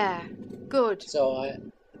me. Yeah. Good. So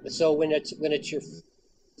when it's your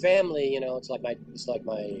family, it's like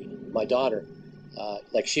my daughter.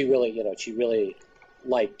 Like she really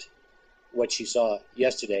liked what she saw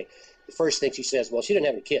yesterday. The first thing she says, well, she didn't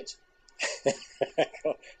have any kids.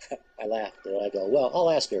 I laughed and I go, well, I'll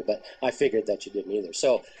ask her, but I figured that she didn't either.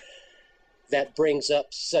 So that brings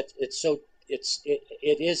up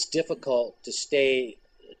it is difficult to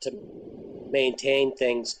maintain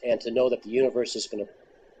things and to know that the universe is going to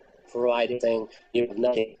provide a thing, you have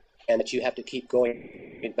nothing, and that you have to keep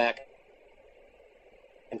going back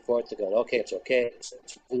and forth to go, okay, it's okay.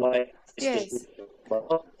 Yes.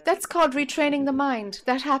 That's called retraining the mind.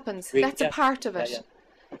 That happens. That's a part of it.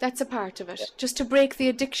 That's a part of it. Just to break the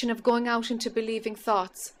addiction of going out into believing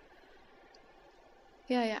thoughts.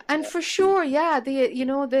 And for sure,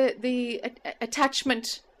 the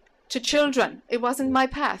attachment to children, it wasn't my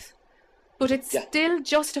path. But it's still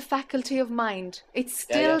just a faculty of mind. It's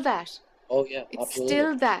still that. Oh, yeah, it's absolutely.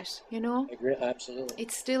 Still that, I agree, absolutely.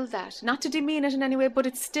 It's still that. Not to demean it in any way, but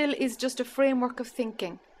it still is just a framework of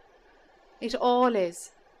thinking. It all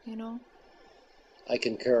is, I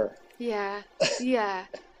concur. Yeah.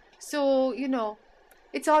 So,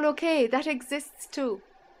 it's all okay. That exists too.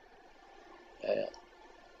 Yeah.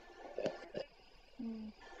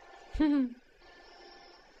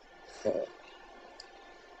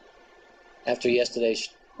 After yesterday's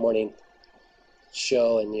morning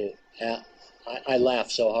show, and I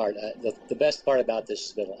laughed so hard. The best part about this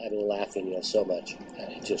has been I've been laughing, so much.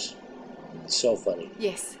 It's so funny.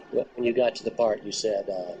 Yes. When you got to the part, you said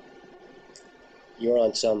you're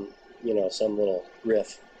on some little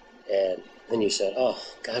riff, and then you said, "Oh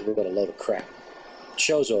God, we're going to load of crap."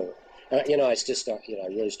 Show's over. I just I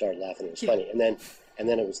really started laughing. It was funny, and then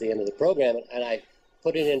it was the end of the program, and I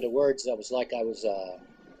put it into words that was like I was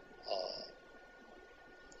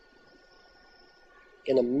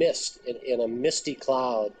in a mist, in a misty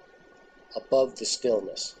cloud above the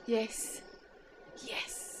stillness. Yes.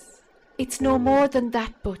 It's no more than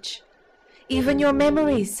that, Butch. Even your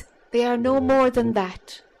memories, they are no more than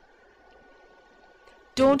that.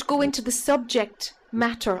 Don't go into the subject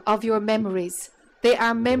matter of your memories. They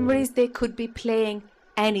are memories. They could be playing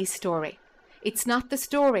any story. It's not the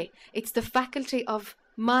story. It's the faculty of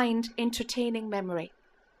mind entertaining memory.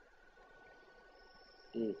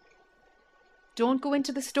 Don't go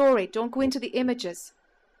into the story. Don't go into the images.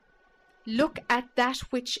 Look at that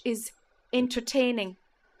which is entertaining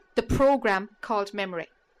the program called memory.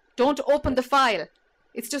 Don't open the file.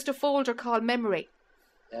 It's just a folder called memory.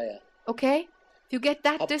 Yeah. Okay? If you get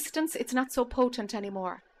that distance, it's not so potent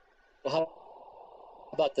anymore. Well, how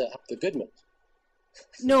about the Goodmans?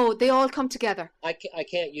 No, they all come together. I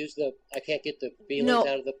can't get the feelings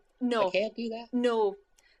out of the... No. I can't do that? No.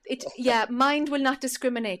 Mind will not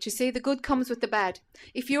discriminate. You see, the good comes with the bad.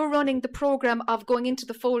 If you're running the program of going into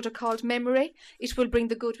the folder called memory, it will bring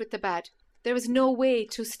the good with the bad. There is no way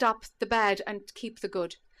to stop the bad and keep the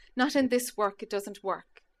good. Not in this work, it doesn't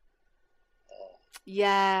work.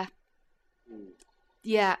 Yeah,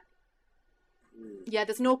 there's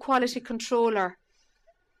no quality controller.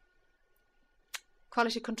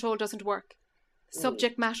 Quality control doesn't work.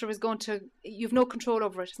 Subject matter is you've no control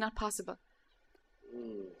over it. It's not possible.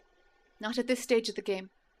 Not at this stage of the game.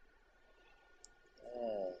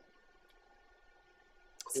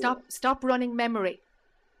 Cool. Stop running memory.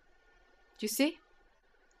 Do you see?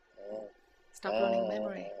 Stop running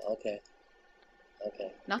memory. Okay.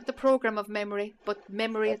 Not the program of memory, but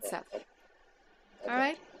memory itself. Okay. All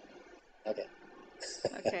right? Okay.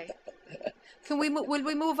 Okay. Will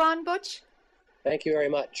we move on, Butch? Thank you very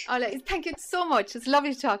much. All right. Thank you so much. It's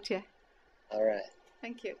lovely to talk to you. All right.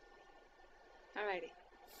 Thank you. All righty.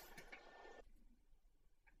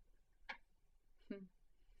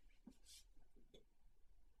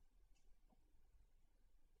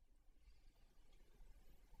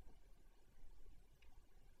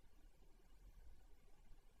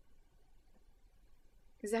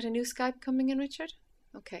 Is that a new Skype coming in, Richard?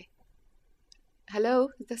 Okay. Hello?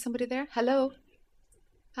 Is there somebody there? Hello?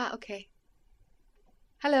 Okay.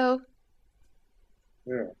 Hello?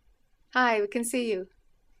 Yeah. Hi, we can see you.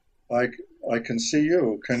 I can see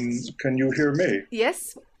you. Can you hear me?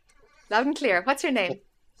 Yes. Loud and clear. What's your name?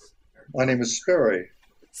 My name is Sperry.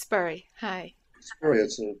 Spurry. Hi. Sperry,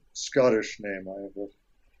 it's a Scottish name. I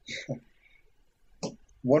have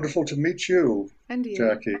wonderful to meet you, And you.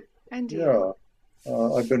 Jackie. And you. Yeah.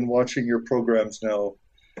 I've been watching your programs now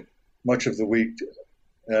much of the week,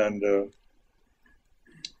 and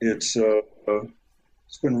it's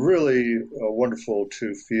been really wonderful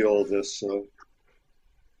to feel this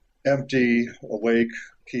empty, awake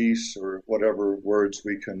peace, or whatever words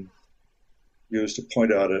we can use to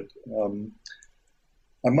point at it.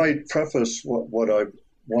 I might preface what I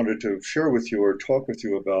wanted to share with you or talk with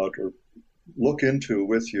you about or look into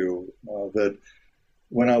with you, that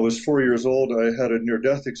when I was 4 years old, I had a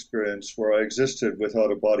near-death experience where I existed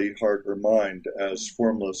without a body, heart, or mind as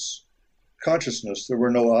formless consciousness. There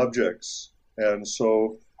were no objects. And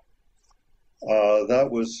so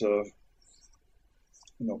that was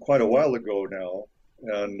quite a while ago now.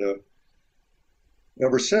 And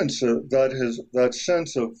ever since, that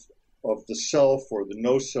sense of the self or the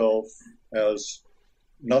no self as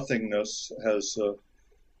nothingness has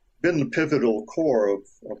been the pivotal core of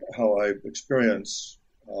how I experience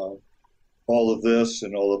all of this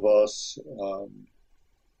and all of us.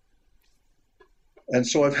 And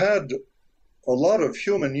so I've had a lot of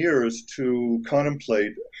human years to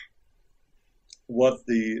contemplate what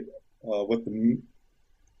to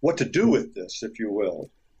do with this, if you will,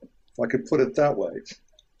 if I could put it that way.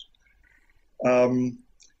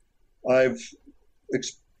 I've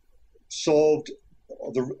solved,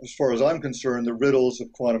 as far as I'm concerned, the riddles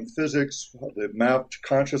of quantum physics, the mapped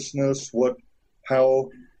consciousness, how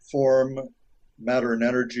form, matter and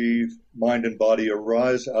energy, mind and body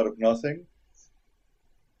arise out of nothing,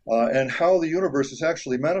 and how the universe is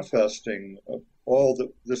actually manifesting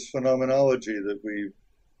this phenomenology that we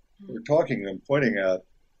were talking and pointing at.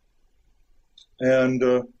 And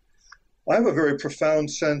I have a very profound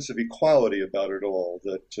sense of equality about it all,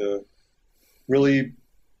 that really,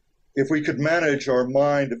 if we could manage our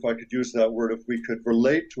mind, if I could use that word, if we could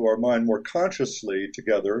relate to our mind more consciously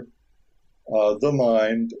together, the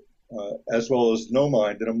mind, as well as no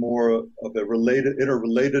mind, in a more of a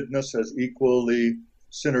interrelatedness as equally,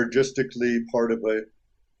 synergistically part of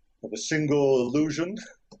a single illusion.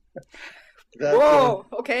 Whoa!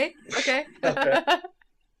 Okay. Okay.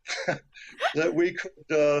 That we could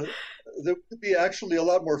that would be actually a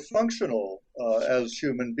lot more functional as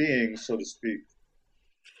human beings, so to speak.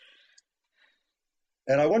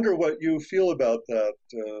 And I wonder what you feel about that,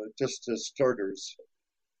 just as starters.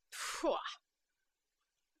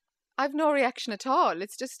 I've no reaction at all.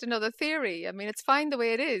 It's just another theory. I mean, it's fine the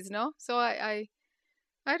way it is, no? So I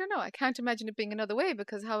don't know. I can't imagine it being another way,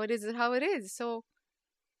 because how it is how it is. So.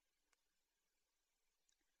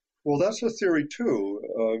 Well, that's a theory too.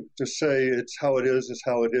 To say it's how it is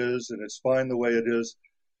how it is, and it's fine the way it is.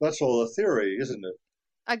 That's all a theory, isn't it?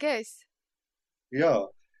 I guess. Yeah.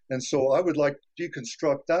 And so I would like to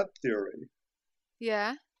deconstruct that theory.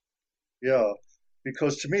 Yeah. Yeah.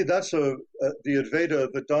 Because to me, that's the Advaita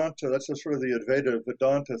Vedanta. That's sort of the Advaita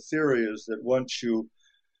Vedanta theory, is that once you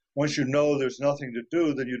know there's nothing to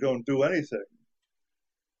do, then you don't do anything.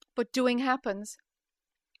 But doing happens.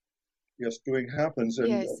 Yes, doing happens. And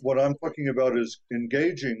yes. What I'm talking about is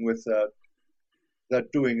engaging with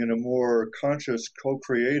that doing in a more conscious,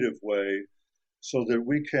 co-creative way, so that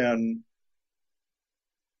we can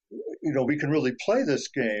really play this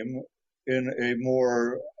game in a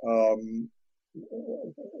more,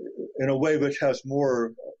 in a way which has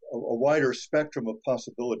a wider spectrum of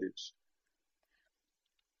possibilities.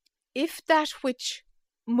 If that which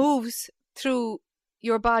moves through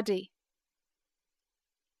your body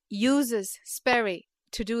uses Sperry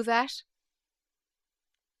to do that,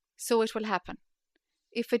 so it will happen.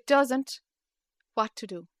 If it doesn't, what to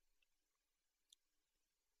do?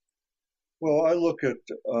 Well, I look at,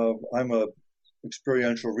 I'm a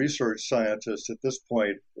experiential research scientist at this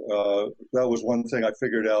point. That was one thing I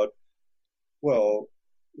figured out. Well,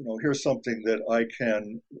 here's something that I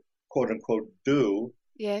can, quote unquote, do.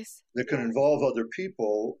 Yes. That can involve other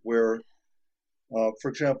people, where, for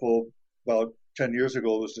example, about 10 years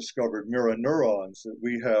ago it was discovered mirror neurons, that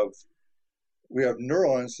we have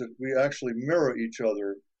neurons that we actually mirror each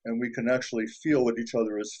other, and we can actually feel what each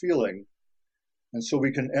other is feeling. And so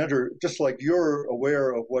we can enter, just like you're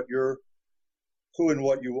aware of who and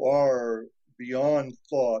what you are beyond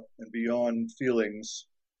thought and beyond feelings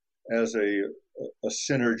as a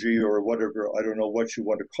synergy or whatever, I don't know what you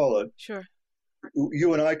want to call it. Sure.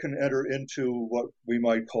 You and I can enter into what we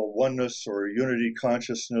might call oneness or unity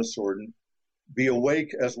consciousness, or be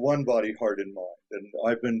awake as one body, heart, and mind. And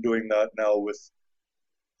I've been doing that now with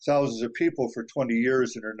thousands of people for 20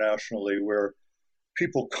 years internationally, where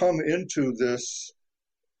people come into this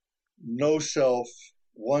no self,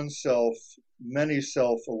 one self, many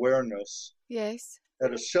self awareness. Yes.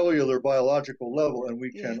 At a cellular biological level, and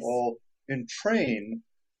we can all entrain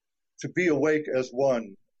to be awake as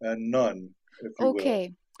one and none, if you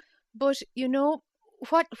okay. will.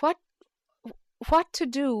 But what to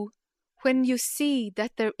do when you see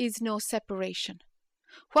that there is no separation?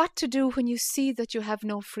 What to do when you see that you have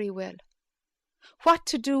no free will? What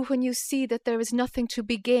to do when you see that there is nothing to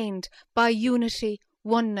be gained by unity,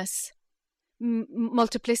 oneness,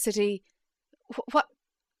 multiplicity? What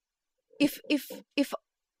if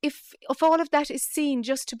all of that is seen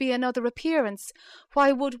just to be another appearance?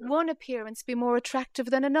 Why would one appearance be more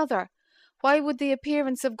attractive than another? Why would the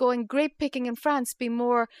appearance of going grape picking in France be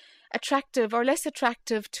more attractive or less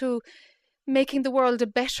attractive to making the world a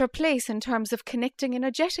better place in terms of connecting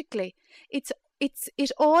energetically? It's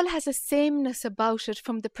it all has a sameness about it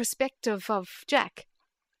from the perspective of Jack.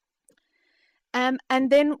 And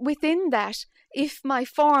then within that, if my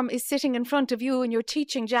form is sitting in front of you and you're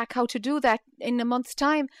teaching Jack how to do that in a month's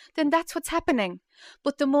time, then that's what's happening.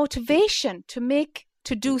 But the motivation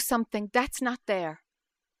to do something, that's not there.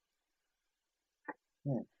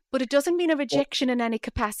 But it doesn't mean a rejection in any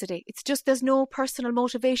capacity. It's just there's no personal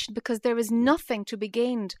motivation because there is nothing to be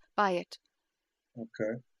gained by it.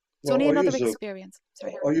 Okay. It's only another experience.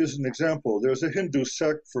 Sorry. I'll use an example. There's a Hindu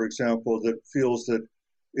sect, for example, that feels that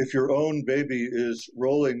if your own baby is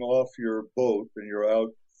rolling off your boat and you're out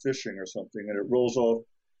fishing or something and it rolls off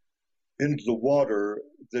into the water,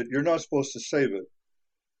 that you're not supposed to save it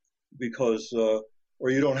because, or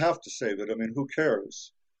you don't have to save it. I mean, who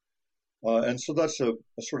cares? And so that's a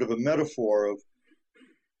sort of a metaphor of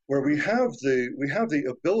where we have the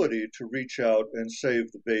ability to reach out and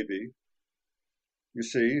save the baby, you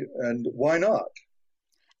see, and why not?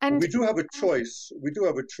 And we do have a choice. We do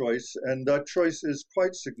have a choice, and that choice is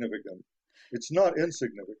quite significant. It's not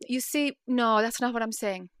insignificant. You see, no, that's not what I'm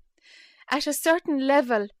saying. At a certain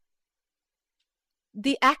level,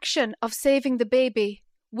 the action of saving the baby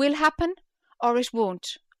will happen or it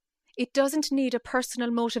won't. It doesn't need a personal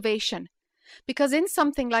motivation. Because in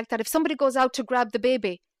something like that, if somebody goes out to grab the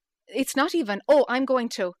baby, it's not even, oh, I'm going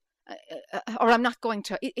to, or I'm not going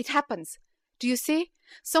to. It happens. Do you see?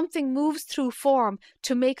 Something moves through form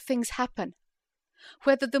to make things happen.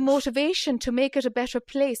 Whether the motivation to make it a better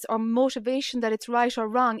place or motivation that it's right or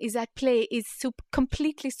wrong is at play is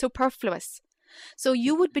completely superfluous. So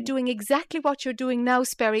you would be doing exactly what you're doing now,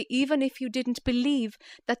 Sperry, even if you didn't believe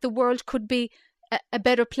that the world could be a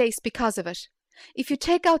better place because of it. If you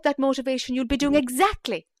take out that motivation, you'll be doing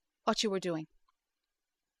exactly what you were doing.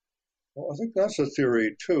 Well, I think that's a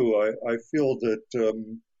theory too. I feel that,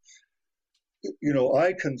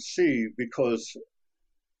 I can see because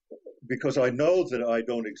I know that I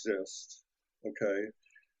don't exist, okay?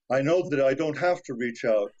 I know that I don't have to reach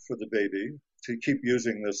out for the baby, to keep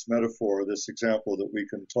using this metaphor, this example that we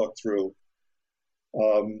can talk through.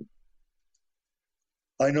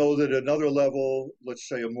 I know that another level, let's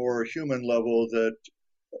say a more human level,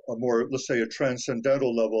 let's say a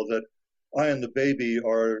transcendental level, that I and the baby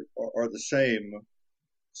are the same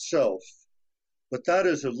self. But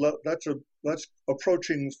that's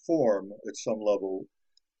approaching form at some level.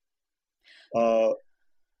 I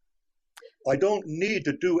don't need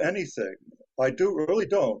to do anything. Really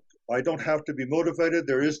don't. I don't have to be motivated.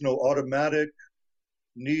 There is no automatic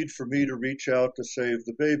need for me to reach out to save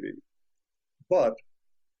the baby. But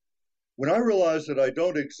when I realize that I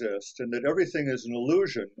don't exist and that everything is an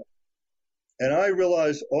illusion, and I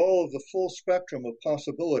realize all of the full spectrum of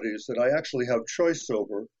possibilities that I actually have choice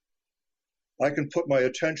over, I can put my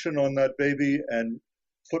attention on that baby and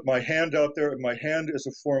put my hand out there, and my hand is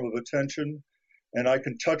a form of attention, and I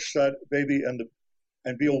can touch that baby and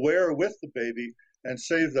be aware with the baby and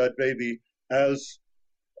save that baby as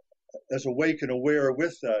awake and aware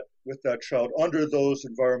with that child under those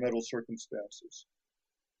environmental circumstances.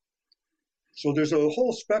 So there's a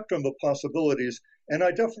whole spectrum of possibilities, and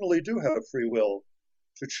I definitely do have free will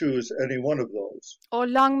to choose any one of those. Oh,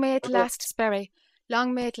 long may it last, Sperry.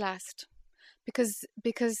 Long may it last. Because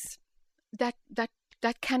that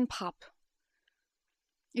can pop.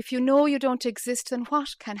 If you know you don't exist, then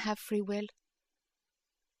what can have free will?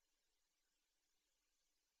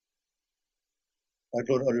 I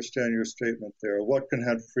don't understand your statement there. What can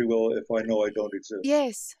have free will if I know I don't exist?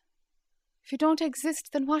 Yes. If you don't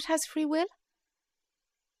exist, then what has free will?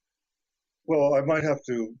 Well, I might have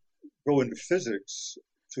to go into physics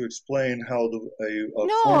to explain how I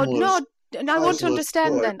won't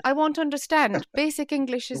understand then. I won't understand. Basic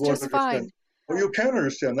English is just fine. Well, you can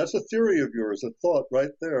understand. That's a theory of yours, a thought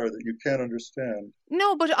right there that you can't understand.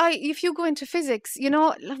 No, but if you go into physics, we're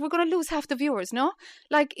going to lose half the viewers, no?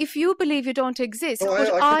 Like, if you believe you don't exist, no,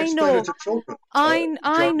 but I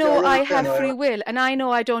know I have free will, and I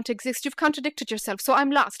know I don't exist. You've contradicted yourself, so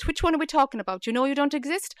I'm lost. Which one are we talking about? You know you don't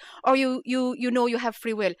exist, or you know you have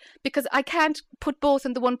free will? Because I can't put both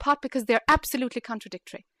in the one pot because they're absolutely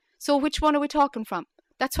contradictory. So which one are we talking from?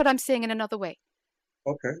 That's what I'm saying in another way.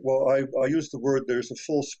 Okay, well, I use the word there's a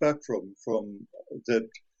full spectrum from that,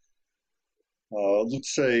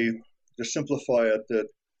 let's say, to simplify it, that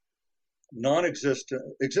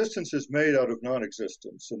existence is made out of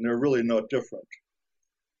non-existence, and they're really not different.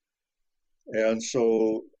 And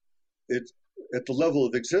so at the level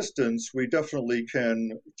of existence, we definitely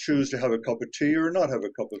can choose to have a cup of tea or not have a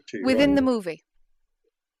cup of tea. Within the movie.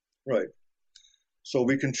 Right. So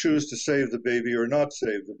we can choose to save the baby or not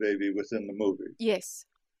save the baby within the movie. Yes.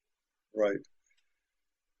 Right.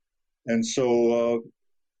 And so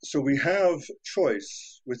we have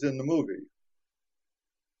choice within the movie.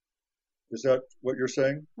 Is that what you're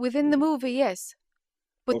saying? Within the movie, yes.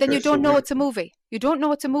 But Okay, then you so don't know we- it's a movie. You don't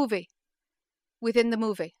know it's a movie within the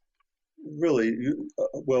movie. Really,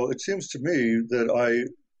 well, it seems to me that I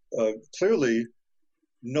clearly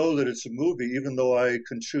know that it's a movie, even though I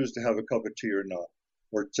can choose to have a cup of tea or not,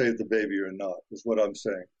 or save the baby or not, is what I'm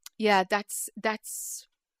saying. Yeah, that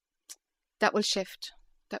will shift.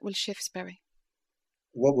 That will shift, Sperry.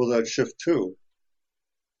 What will that shift to?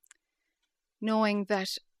 Knowing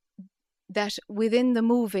that within the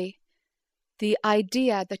movie, the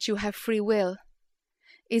idea that you have free will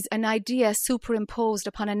is an idea superimposed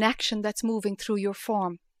upon an action that's moving through your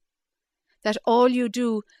form. That all you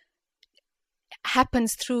do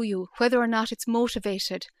happens through you, whether or not it's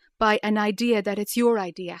motivated by an idea that it's your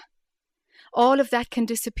idea. All of that can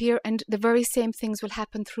disappear and the very same things will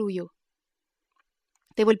happen through you.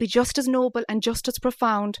 They will be just as noble and just as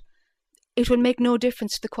profound. It will make no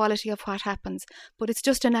difference to the quality of what happens, but it's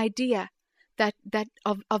just an idea that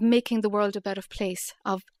of making the world a better place,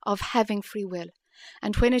 of having free will.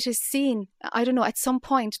 And when it is seen, I don't know, at some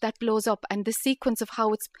point that blows up, and the sequence of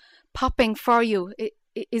how it's popping for you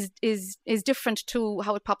is different to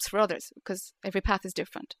how it pops for others, because every path is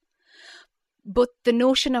different. But the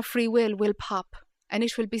notion of free will pop, and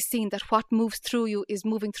it will be seen that what moves through you is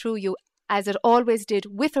moving through you as it always did,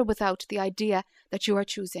 with or without the idea that you are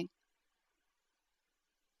choosing.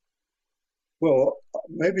 Well,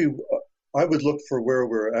 maybe I would look for where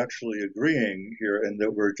we're actually agreeing here, and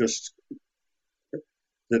that we're just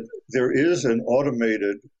that there is an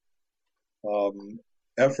automated,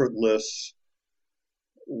 effortless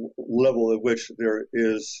level at which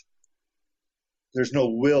there's no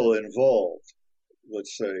will involved.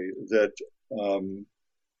 Let's say that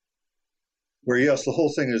where yes, the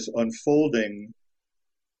whole thing is unfolding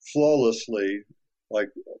flawlessly, like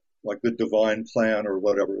the divine plan or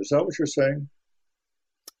whatever. Is that what you're saying?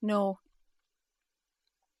 No.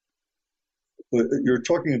 But you're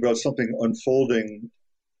talking about something unfolding.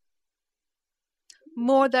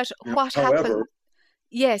 More that what However, happened.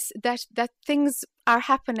 Yes, that things are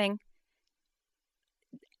happening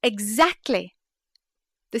exactly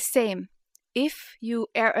the same if you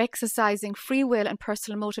are exercising free will and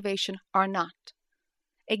personal motivation or not.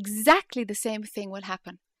 Exactly the same thing will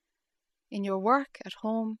happen in your work, at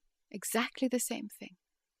home, exactly the same thing.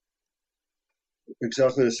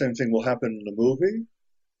 exactly the same thing will happen in the movie,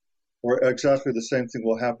 or exactly the same thing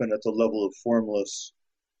will happen at the level of formless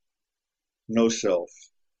no self.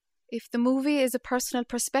 If the movie is a personal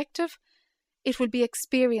perspective, it will be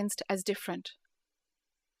experienced as different.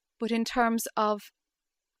 But in terms of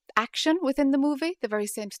action within the movie, the very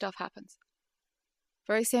same stuff happens.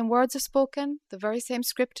 Very same words are spoken, the very same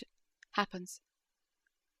script happens.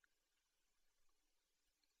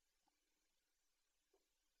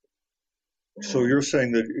 So you're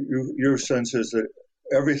saying that your sense is that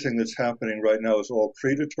everything that's happening right now is all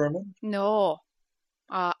predetermined? No,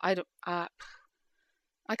 I don't. I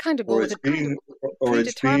kind of go Or with it's it. being, or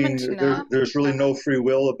it's being, Predetermined? No. there's really no free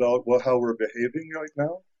will about how we're behaving right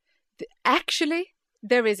now? Actually,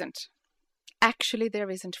 there isn't. Actually, there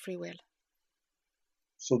isn't free will.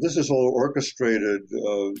 So this is all orchestrated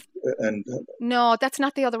and, No, that's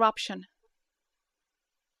not the other option.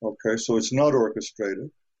 okay, so it's not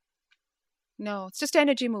orchestrated. No, it's just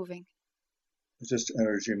energy moving. It's just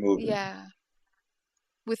energy moving. Yeah.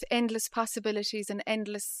 With endless possibilities and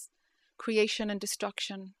endless creation and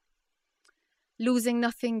destruction. Losing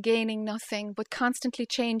nothing, gaining nothing, but constantly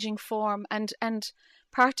changing form. And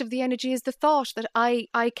part of the energy is the thought that I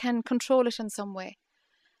can control it in some way.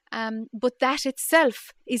 But that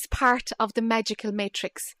itself is part of the magical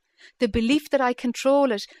matrix. The belief that I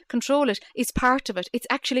control it is part of it. It's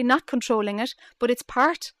actually not controlling it, but it's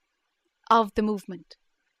part of the movement.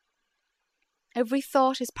 Every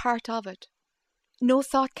thought is part of it. No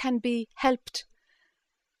thought can be helped,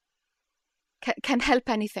 can help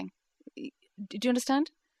anything. Do you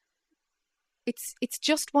understand? It's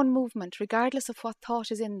just one movement, regardless of what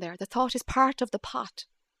thought is in there. The thought is part of the pot.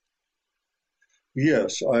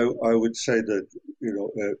 Yes, I would say that,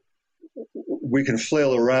 we can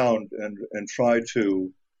flail around and try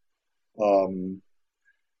to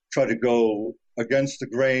go against the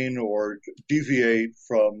grain or deviate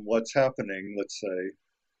from what's happening, let's say,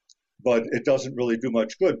 but it doesn't really do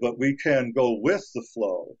much good. But we can go with the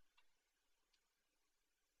flow.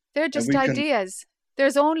 They're just ideas.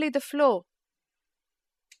 There's only the flow.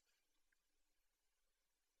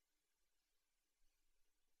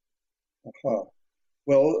 Uh-huh.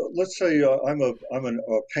 Well, let's say I'm a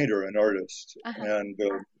painter, an artist, Uh-huh. and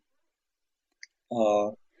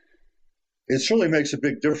it certainly makes a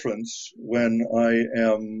big difference when I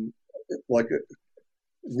am like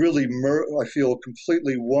really I feel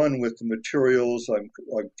completely one with the materials. I'm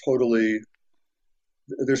totally,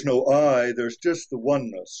 there's no I, there's just the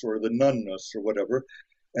oneness or the noneness or whatever.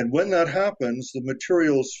 And when that happens, the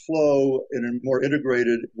materials flow in a more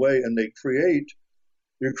integrated way, and they create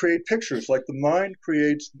pictures. Like the mind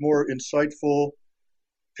creates more insightful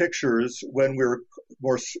pictures when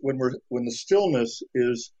when the stillness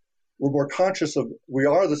is, we're more conscious of,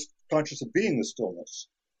 conscious of being the stillness.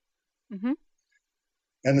 Mm-hmm.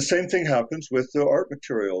 And the same thing happens with the art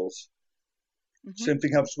materials. Mm-hmm. Same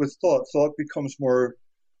thing happens with thought. Thought becomes more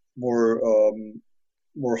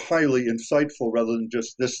highly insightful rather than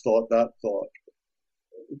just this thought, that thought.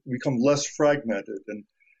 We become less fragmented,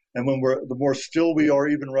 and when the more still we are,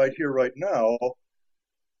 even right here, right now,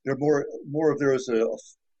 there is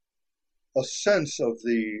a sense of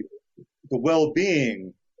the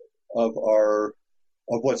well-being of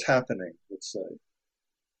what's happening. Let's say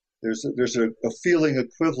there's a feeling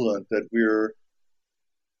equivalent that we're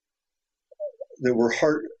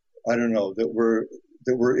heart. I don't know, that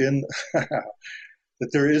we're in.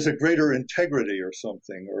 That there is a greater integrity or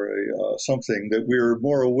something, or something, that we're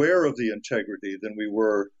more aware of the integrity than we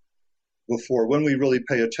were before, when we really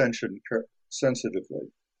pay attention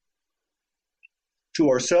sensitively to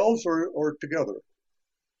ourselves or together.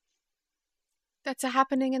 That's a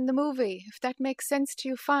happening in the movie. If that makes sense to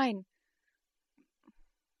you, fine.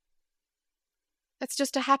 That's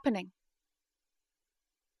just a happening.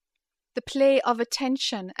 The play of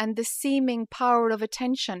attention and the seeming power of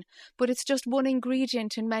attention, but it's just one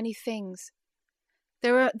ingredient in many things.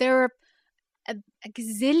 There are a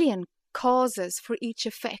gazillion causes for each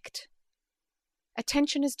effect.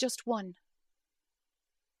 Attention is just one.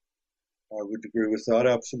 I would agree with that,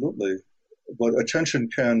 absolutely. But attention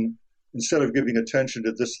can, instead of giving attention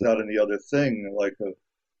to this, that, and the other thing, like a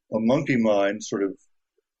monkey mind sort of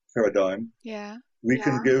paradigm, we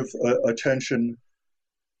can give attention.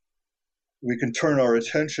 We can turn our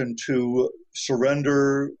attention to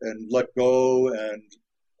surrender and let go, and,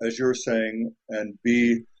 as you're saying, and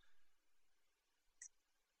be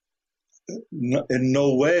in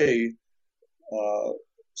no way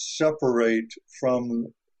separate from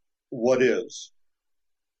what is.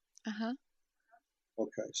 Uh-huh.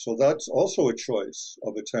 Okay, so that's also a choice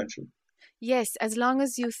of attention. Yes, as long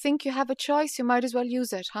as you think you have a choice, you might as well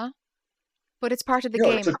use it, huh? But it's part of the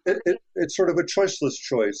game. It's sort of a choiceless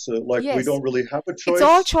choice. Yes. We don't really have a choice. It's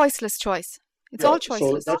all choiceless choice. It's all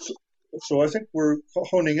choiceless. So I think we're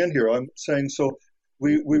honing in here. I'm saying, so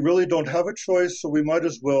we really don't have a choice, so we might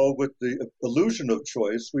as well, with the illusion of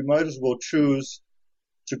choice, we might as well choose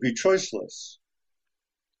to be choiceless.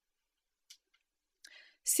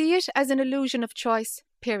 See it as an illusion of choice,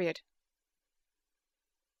 period.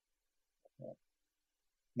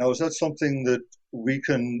 Now, is that something that we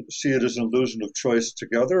can see it as an illusion of choice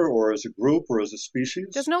together, or as a group, or as a species?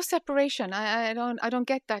 There's no separation. I don't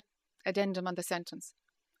get that addendum on the sentence.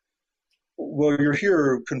 Well, you're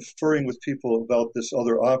here conferring with people about this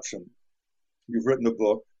other option. You've written a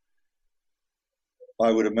book.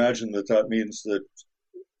 I would imagine that means that,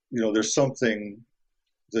 there's something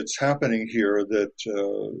that's happening here that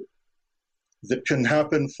can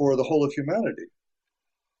happen for the whole of humanity.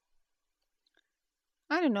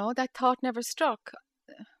 I don't know. That thought never struck.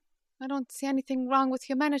 I don't see anything wrong with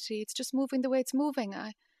humanity. It's just moving the way it's moving.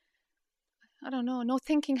 I don't know. No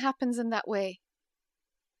thinking happens in that way.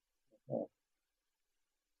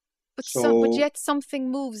 But yet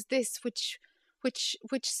something moves this, which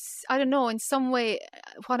I don't know. In some way,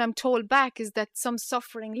 what I'm told back is that some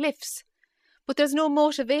suffering lifts. But there's no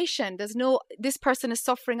motivation. There's no, this person is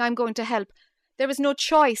suffering, I'm going to help. There is no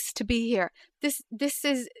choice to be here. This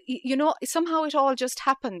is, somehow it all just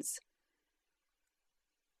happens.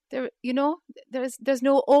 There's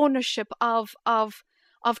no ownership of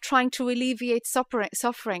trying to alleviate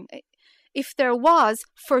suffering. If there was,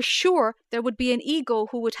 for sure, there would be an ego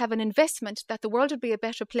who would have an investment that the world would be a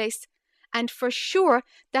better place. And for sure,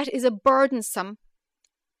 that is a burdensome.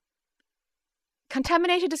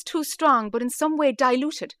 Contaminated is too strong, but in some way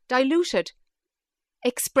diluted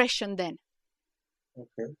expression then.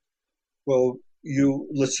 Okay. Well,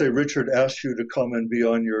 let's say Richard asked you to come and be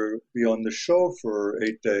on the show for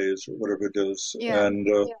 8 days or whatever it is, and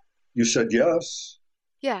you said yes.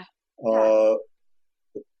 Yeah.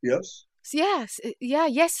 Yes. Yes. Yeah.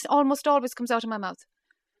 Yes. Almost always comes out of my mouth.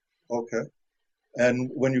 Okay. And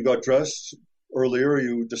when you got dressed earlier,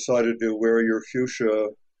 you decided to wear your fuchsia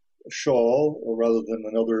shawl rather than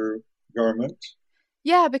another garment.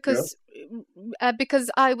 Yeah, because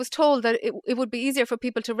I was told that it would be easier for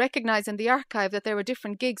people to recognize in the archive that there were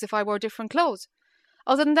different gigs if I wore different clothes.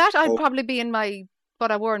 Other than that, I'd probably be in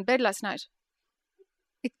what I wore in bed last night.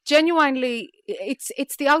 It genuinely,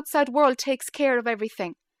 it's the outside world takes care of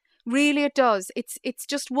everything. Really, it does. It's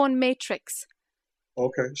just one matrix.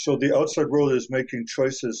 Okay, so the outside world is making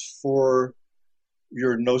choices for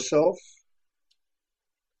your no self?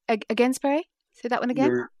 Again, Sperry? Say that one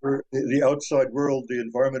again? The outside world, the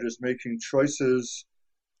environment is making choices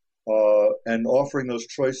and offering those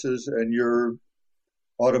choices, and you're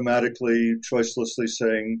automatically, choicelessly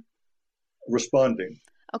responding.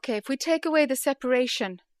 Okay, if we take away the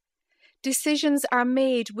separation, decisions are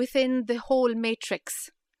made within the whole matrix.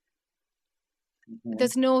 Mm-hmm.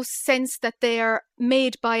 There's no sense that they're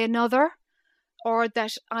made by another or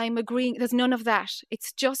that I'm agreeing. There's none of that.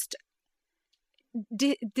 It's just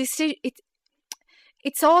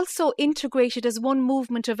it's also integrated as one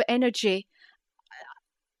movement of energy.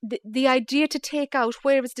 The idea to take out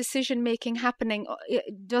where is decision making happening,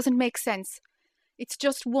 it doesn't make sense. It's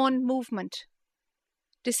just one movement.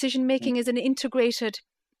 Decision making is an integrated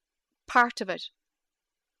part of it.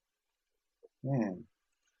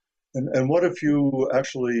 And what if you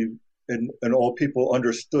actually, and all people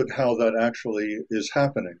understood how that actually is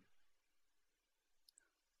happening?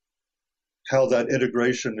 How that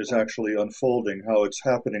integration is actually unfolding, how it's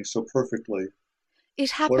happening so perfectly.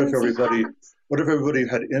 It happens. What if everybody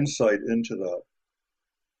had insight into that?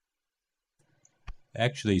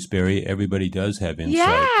 Actually, Sperry, everybody does have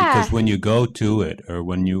insight because when you go to it or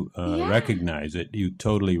when you recognize it, you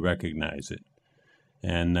totally recognize it.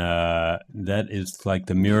 And that is like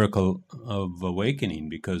the miracle of awakening,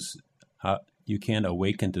 because you can't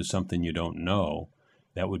awaken to something you don't know.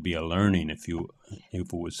 That would be a learning if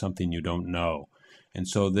it was something you don't know. And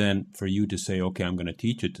so then for you to say, okay, I'm going to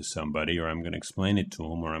teach it to somebody, or I'm going to explain it to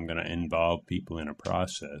them, or I'm going to involve people in a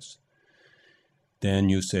process, then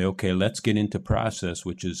you say, okay, let's get into process,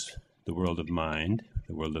 which is the world of mind,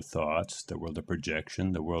 the world of thoughts, the world of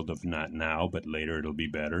projection, the world of not now, but later it'll be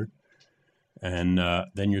better. And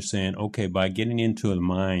then you're saying, okay, by getting into the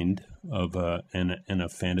mind of in a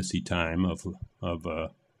fantasy time of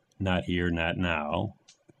not here, not now,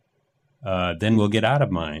 then we'll get out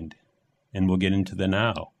of mind and we'll get into the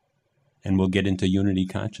now and we'll get into unity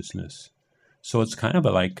consciousness. So it's kind of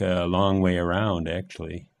like a long way around,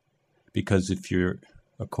 actually, because if you're,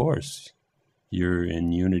 of course, you're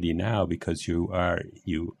in unity now because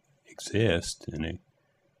you exist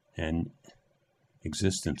and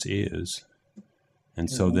existence is. And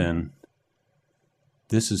so then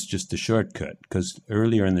this is just a shortcut, because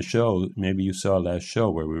earlier in the show, maybe you saw last show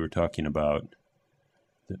where we were talking about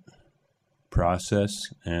the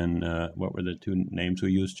process and what were the two names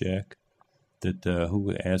we used, Jack?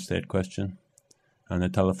 Who asked that question on the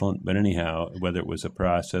telephone? But anyhow, whether it was a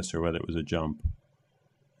process or whether it was a jump.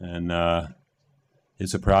 And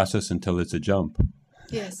it's a process until it's a jump.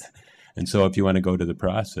 Yes. And so if you want to go to the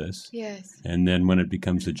process, yes, and then when it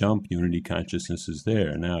becomes a jump, unity consciousness is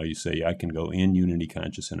there. Now you say, I can go in unity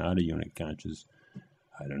conscious and out of unity conscious.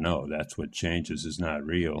 I don't know. That's what changes is not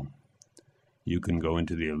real. You can go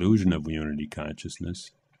into the illusion of unity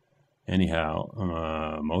consciousness.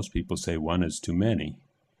 Anyhow, most people say one is too many.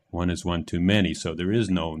 One is one too many. So there is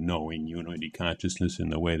no knowing unity consciousness in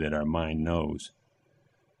the way that our mind knows.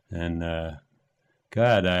 And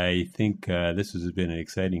God, I think this has been an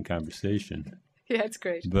exciting conversation. Yeah, it's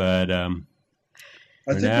great. But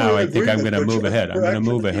for now, I think I'm going to move ahead. I'm going to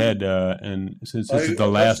move ahead, and since this is the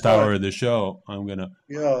last hour of the show, I'm going to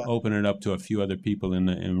open it up to a few other people in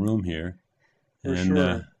the room here.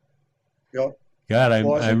 And God,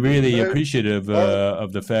 I'm really appreciative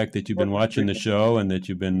of the fact that you've been watching the show and that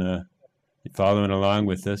you've been following along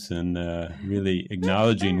with us and really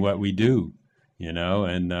acknowledging what we do. You know,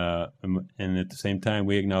 and at the same time,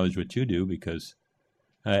 we acknowledge what you do, because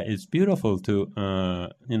it's beautiful to, a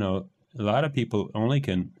lot of people only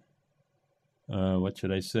can,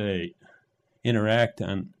 interact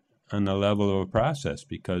on the level of a process,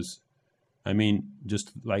 because, I mean,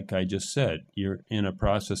 just like I just said, you're in a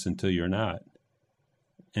process until you're not.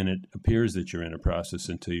 And it appears that you're in a process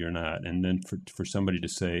until you're not. And then for somebody to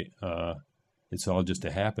say it's all just a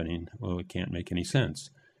happening, well, it can't make any sense.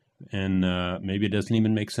 And maybe it doesn't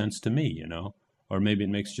even make sense to me, or maybe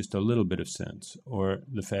it makes just a little bit of sense. Or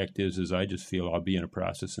the fact is I just feel I'll be in a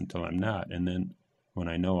process until I'm not. And then when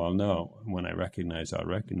I know, I'll know. When I recognize, I'll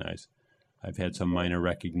recognize. I've had some minor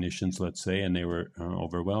recognitions, let's say, and they were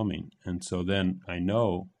overwhelming. And so then I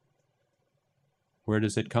know, where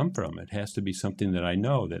does it come from? It has to be something that I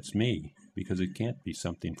know that's me, because it can't be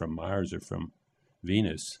something from Mars or from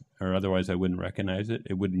Venus, or otherwise I wouldn't recognize it.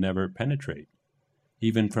 It would never penetrate.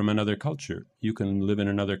 Even from another culture. You can live in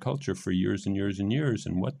another culture for years and years and years,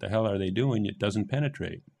 and what the hell are they doing? It doesn't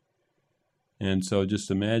penetrate. And so just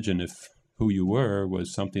imagine if who you were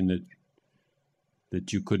was something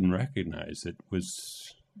that you couldn't recognize. It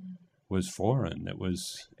was foreign. It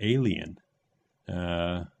was alien.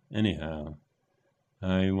 Anyhow,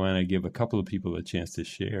 I want to give a couple of people a chance to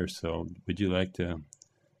share. So would you like to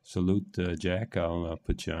salute Jack? I'll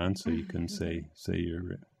put you on so you can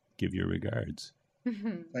give your regards.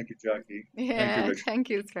 Thank you, Jackie. Yeah, thank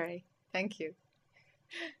you, Trey. Thank you.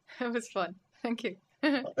 That was fun. Thank you.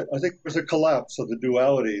 I think there's a collapse of the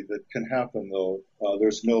duality that can happen, though.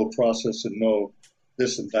 There's no process and no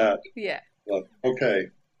this and that. Yeah. But, okay,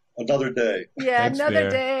 another day. Yeah, Thanks, another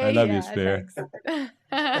Bear. day. I love you, Spare.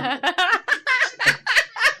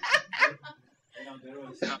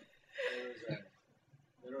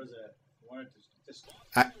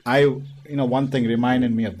 One thing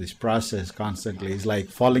reminded me of this process constantly is like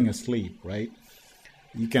falling asleep, right?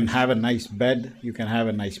 You can have a nice bed, you can have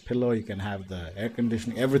a nice pillow, you can have the air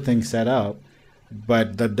conditioning, everything set up,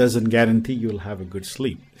 but that doesn't guarantee you'll have a good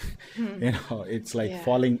sleep. It's like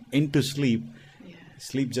falling into sleep. Yeah.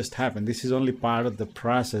 Sleep just happens. This is only part of the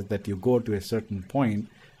process that you go to a certain point,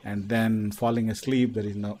 and then falling asleep, there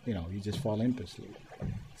is no, you just fall into sleep.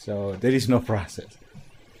 So there is no process.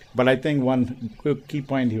 But I think one quick key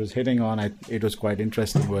point he was hitting on, it was quite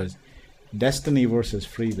interesting, was destiny versus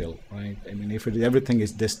free will, right? I mean, if everything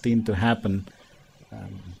is destined to happen,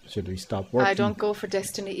 should we stop working? I don't go for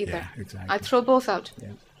destiny either. Yeah, exactly. I throw both out. Yeah.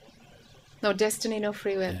 No destiny, no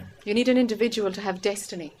free will. Yeah. You need an individual to have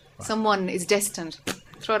destiny. Right. Someone is destined.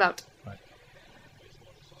 Throw it out. Right.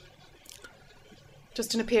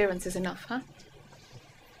 Just an appearance is enough, huh?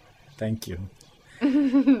 Thank you.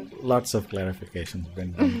 Lots of clarifications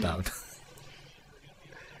been dumped out.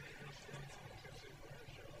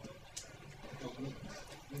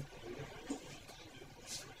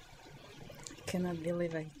 I cannot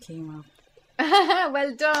believe I came up.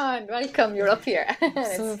 Well done. Welcome. You're up here. I'm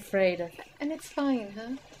so afraid of... And it's fine,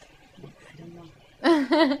 huh? I don't know.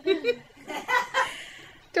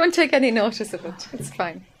 Don't take any notice of it. It's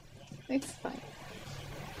fine. It's fine.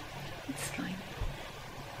 It's fine.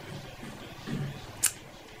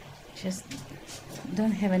 Just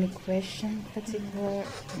don't have any question particular,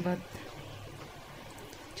 but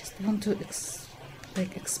just want to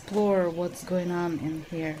explore what's going on in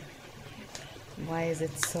here. Why is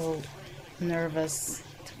it so nervous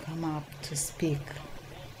to come up to speak?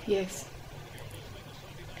 Yes.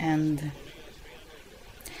 And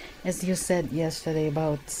as you said yesterday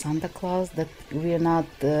about Santa Claus, that we are not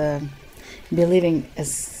believing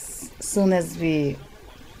as soon as we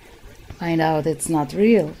find out it's not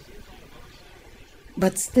real.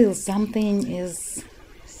 But still something is,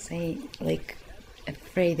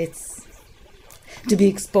 afraid it's to be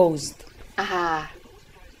exposed. Aha.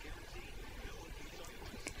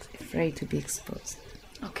 Afraid to be exposed.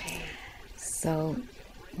 Okay. So,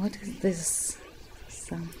 what is this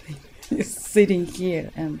something is sitting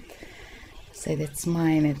here and say that's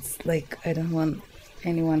mine? It's like I don't want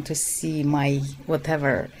anyone to see my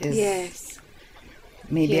whatever is. Yes.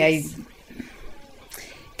 Maybe yes. I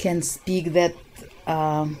can speak that.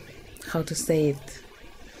 How to say it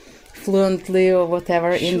fluently or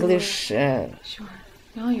whatever. Sure. English. Sure.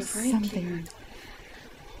 No, you're very something. Clear.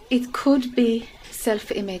 It could be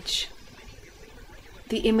self-image.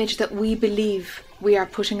 The image that we believe we are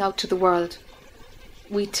putting out to the world.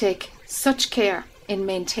 We take such care in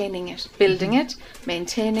maintaining it, building it,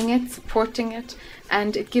 maintaining it, supporting it,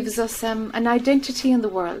 and it gives us an identity in the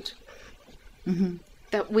world. Mm-hmm.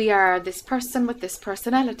 That we are this person with this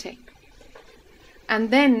personality. And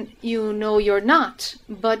then you're not,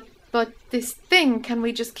 but this thing, can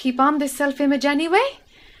we just keep on this self-image anyway?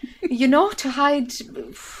 To hide,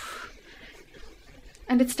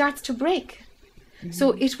 and it starts to break. Mm-hmm.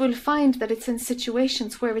 So it will find that it's in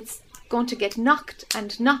situations where it's going to get knocked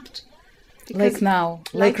and knocked. Like now,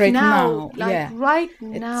 like right now. Yeah. Right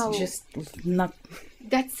now. It's just not.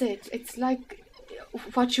 That's it. It's like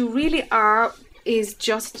what you really are is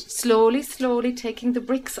just slowly taking the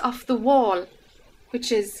bricks off the wall. Which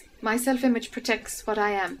is, my self-image protects what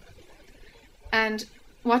I am. And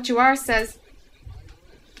what you are says,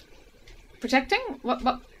 protecting?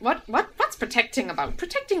 What's protecting about?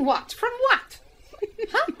 Protecting what? From what?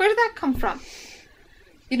 Huh? Where did that come from?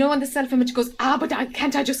 When the self-image goes, but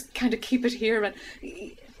can't I just kind of keep it here? And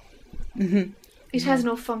mm-hmm. It has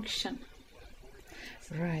no function.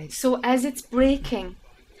 Right. So as it's breaking,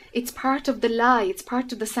 it's part of the lie. It's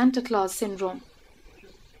part of the Santa Claus syndrome.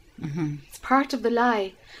 It's part of the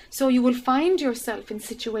lie. So you will find yourself in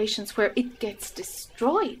situations where it gets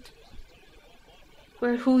destroyed,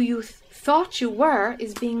 where who you thought you were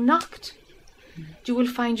is being knocked. You will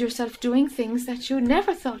find yourself doing things that you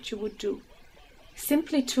never thought you would do,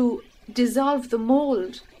 simply to dissolve the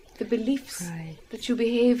mold, the beliefs that you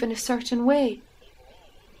behave in a certain way.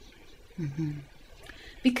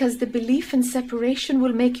 Because the belief in separation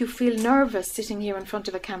will make you feel nervous sitting here in front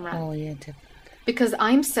of a camera. Oh, yeah, definitely. Because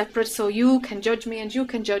I'm separate, so you can judge me, and you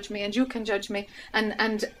can judge me, and you can judge me,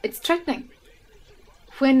 and it's threatening.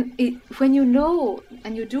 When you know,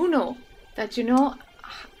 and you do know, that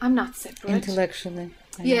I'm not separate. Intellectually.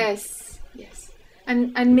 Yes.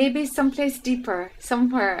 And maybe someplace deeper,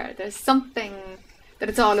 somewhere, there's something that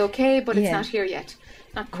it's all okay, but it's not here yet.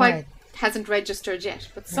 Not quite, hasn't registered yet,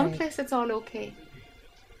 but someplace it's all okay.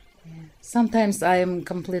 Yeah. Sometimes I am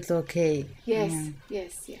completely okay. Yes.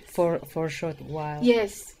 For a short while.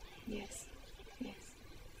 Yes.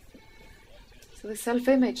 So the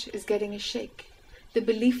self-image is getting a shake. The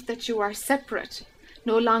belief that you are separate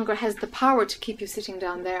no longer has the power to keep you sitting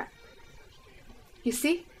down there. You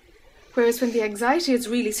see? Whereas when the anxiety is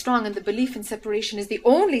really strong and the belief in separation is the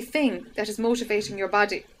only thing that is motivating your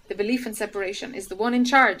body, the belief in separation is the one in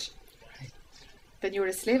charge, then you're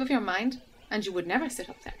a slave of your mind and you would never sit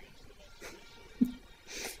up there.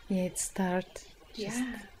 Yeah, it starts.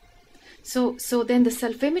 Yeah. So then the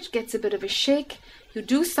self-image gets a bit of a shake. You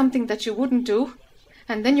do something that you wouldn't do,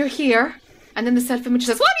 and then you're here, and then the self-image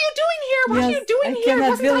says, "What are you doing here? What are you doing here?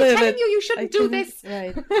 Wasn't I telling you shouldn't do this?"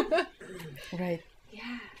 Right.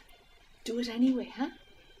 Yeah. Do it anyway, huh?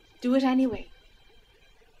 Do it anyway.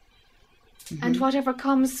 And whatever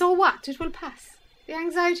comes, so what? It will pass. The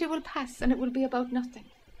anxiety will pass, and it will be about nothing.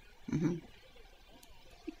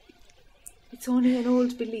 It's only an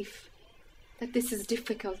old belief that this is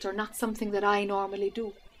difficult or not something that I normally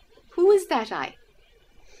do. Who is that I?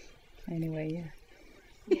 Anyway,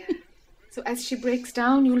 Yeah. So as she breaks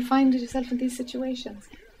down, you'll find yourself in these situations.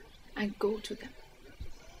 And go to them.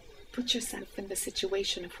 Put yourself in the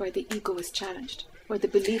situation of where the ego is challenged, where the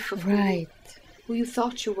belief of who you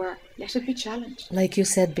thought you were, let it be challenged. Like you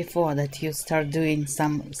said before, that you start doing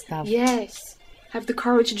some stuff. Yes. Have the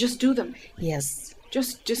courage to just do them. Yes.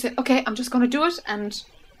 Just say, okay, I'm just going to do it, and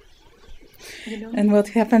And what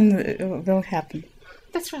happened will happen.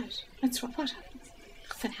 That's right. That's what happens.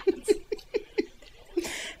 Nothing happens.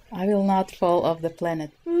 I will not fall off the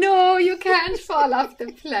planet. No, you can't fall off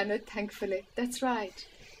the planet, thankfully. That's right.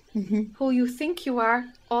 Who you think you are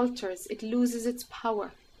alters. It loses its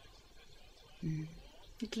power.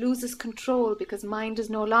 It loses control because mind is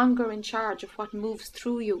no longer in charge of what moves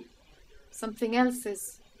through you. Something else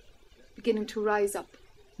is beginning to rise up.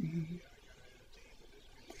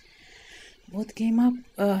 What came up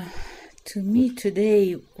to me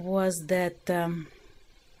today was that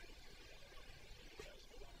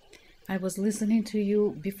I was listening to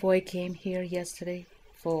you before I came here yesterday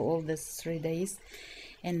for all these 3 days,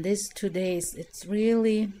 and these 2 days it's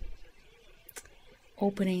really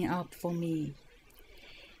opening up for me.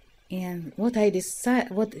 And what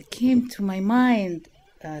came to my mind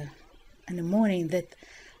in the morning, that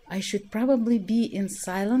I should probably be in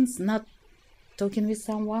silence, not talking with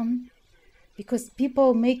someone, because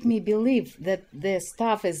people make me believe that their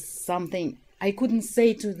stuff is something I couldn't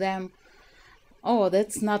say to them. Oh,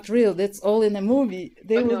 that's not real. That's all in a movie.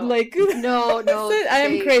 They would No, I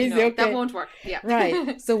am crazy. No, okay, that won't work. Yeah,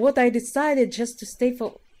 right. So what I decided just to stay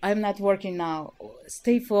for. I'm not working now.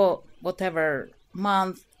 Stay for whatever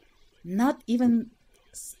month. Not even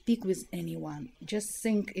speak with anyone. Just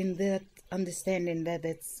think in that understanding that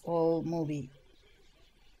it's all movie.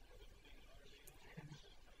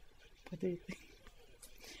 What do you think?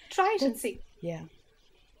 Try it and see. Yeah.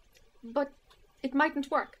 But it mightn't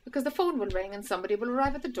work because the phone will ring and somebody will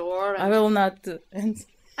arrive at the door. And, I will not. and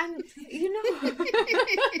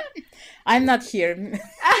I'm not here.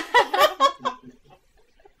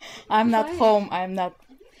 I'm not home. I'm not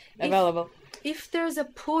available. If there's a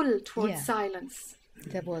pull towards silence.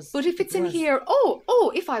 That was. But if it's in here,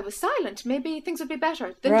 if I was silent, maybe things would be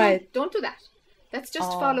better. Then don't do that. That's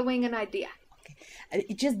just following an idea.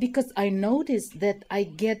 Just because I noticed that I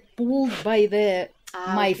get pulled by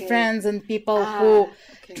my friends and people who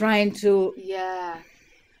trying to. Yeah.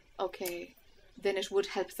 Okay. Then it would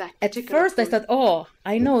help that. At first I thought,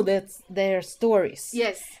 I know that's their stories.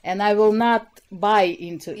 Yes. And I will not buy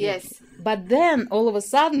into it. Yes. But then all of a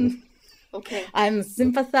sudden, I'm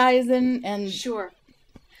sympathizing and. Sure.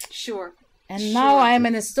 And now I'm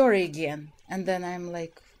in a story again. And then I'm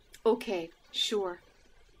like. Okay. Sure.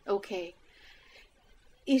 Okay.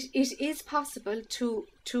 It is possible to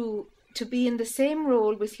to be in the same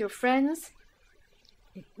role with your friends,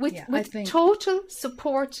 with think... total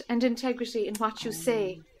support and integrity in what you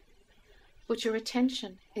say, but your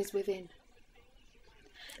attention is within.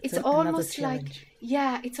 It's almost like,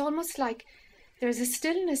 it's almost like there's a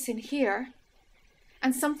stillness in here,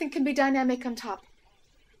 and something can be dynamic on top.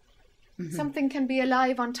 Mm-hmm. Something can be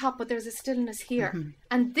alive on top, but there's a stillness here. Mm-hmm.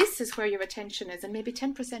 And this is where your attention is, and maybe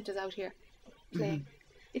 10% is out here playing.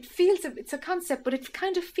 Mm-hmm. It feels, it's a concept, but it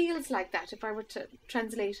kind of feels like that if I were to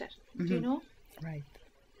translate it. Mm-hmm. Do you know? Right.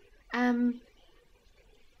 And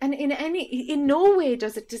in no way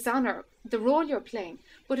does it dishonor the role you're playing,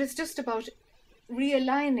 but it's just about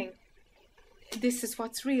realigning. This is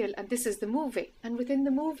what's real, and this is the movie. And within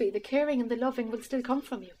the movie, the caring and the loving will still come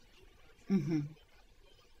from you. Mm-hmm.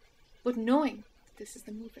 But knowing this is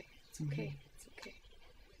the movie, it's okay. It's okay.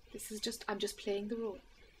 This is just, I'm just playing the role.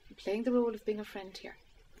 I'm playing the role of being a friend here.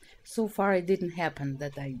 So far, it didn't happen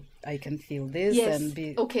that I can feel this and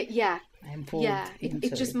be. Okay. Yeah. I'm pulled. Yeah.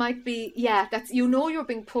 It just might be. Yeah. That's, you know, you're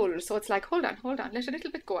being pulled. So it's like, hold on. Let a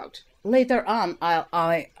little bit go out. Later on,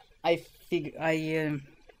 I figure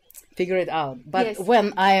it out. But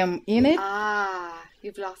when I am in it,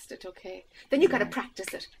 you've lost it. Okay. Then you got to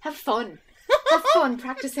practice it. Have fun. Have fun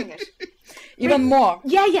practicing it. Even more.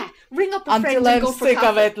 Yeah. Ring up a friend until and I'm go for sick coffee.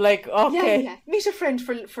 of it. Like, okay. Yeah. Meet a friend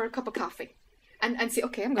for a cup of coffee. And say,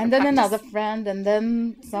 okay, I'm going to And then practice. another friend, and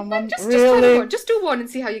then someone Just do one and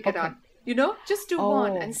see how you get on. You know? Just do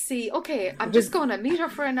one and see, okay, I'm just going to meet her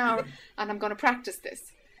for an hour and I'm going to practice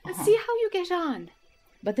this. And see how you get on.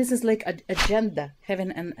 But this is like an agenda.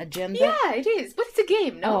 Having an agenda? Yeah, it is. But it's a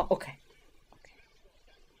game, no? Oh, okay.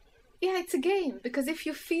 Yeah, it's a game. Because if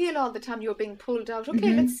you feel all the time you're being pulled out,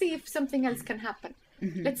 okay, let's see if something else can happen.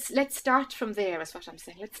 Mm-hmm. Let's start from there, is what I'm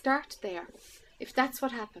saying. Let's start there. If that's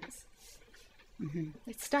what happens. Mm-hmm.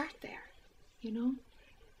 Let's start there, you know.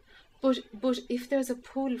 But if there's a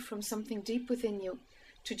pull from something deep within you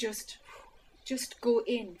to just go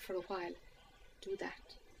in for a while, do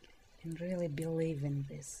that. And really believe in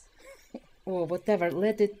this. Or whatever,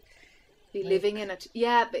 let it be living in it.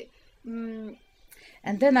 Yeah, but and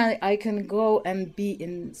then I can go and be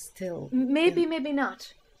in still. Maybe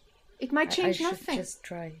not. It might change I nothing. Just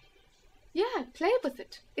try. Yeah, play with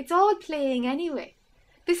it. It's all playing anyway.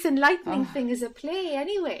 This enlightening thing is a play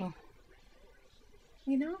anyway. Oh.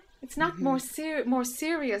 You know, it's not more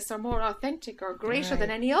serious or more authentic or greater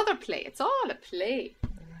than any other play. It's all a play.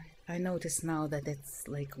 Right. I notice now that it's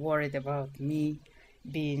like worried about me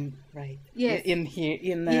being in here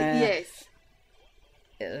in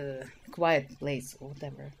quiet place or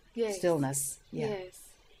whatever. Yes. Stillness. Yeah. Yes.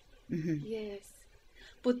 Mm-hmm. Yes.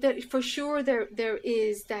 But for sure there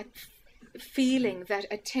is that feeling, that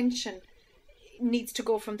attention needs to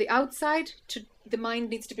go from the outside to the mind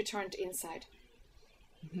needs to be turned inside.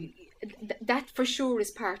 Mm-hmm. That for sure is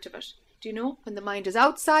part of it. Do you know? When the mind is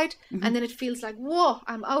outside and then it feels like, whoa,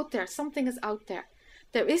 I'm out there. Something is out there.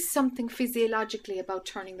 There is something physiologically about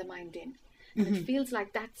turning the mind in. And it feels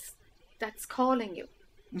like that's calling you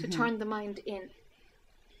to turn the mind in.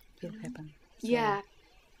 It'll happen. So. Yeah.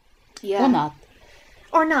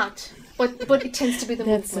 Or not. But it tends to be the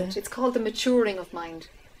movement. It's called the maturing of mind.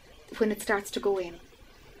 When it starts to go in.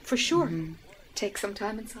 For sure. Take some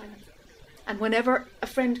time in silence. And whenever a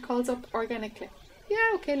friend calls up organically,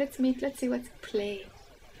 okay, let's meet, let's see what's play.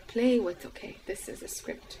 Play with, okay, this is a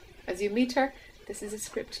script. As you meet her, this is a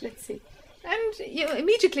script, let's see. And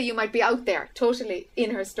immediately you might be out there, totally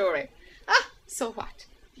in her story. So what?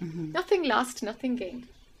 Nothing lost, nothing gained.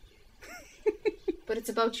 But it's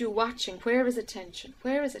about you watching. Where is attention?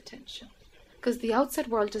 Where is attention? Because the outside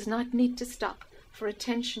world does not need to stop for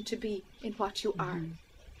attention to be in what you are.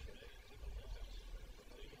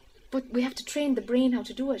 But we have to train the brain how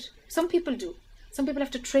to do it. Some people do. Some people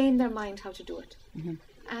have to train their mind how to do it.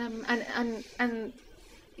 And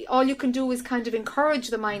all you can do is kind of encourage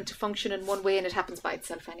the mind to function in one way, and it happens by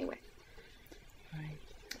itself anyway. Right.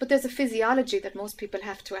 But there's a physiology that most people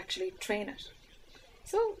have to actually train it.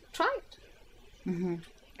 So try it.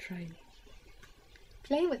 Try it.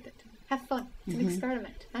 Play with it. Have fun. It's an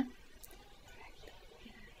experiment. Huh?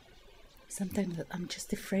 Sometimes I'm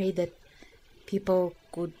just afraid that people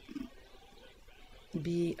could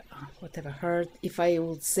be hurt if I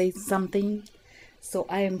would say something. So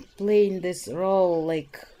I am playing this role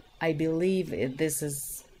like I believe this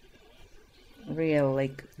is real,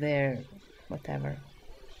 like there, whatever.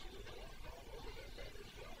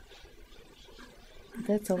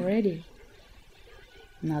 That's already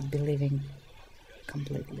not believing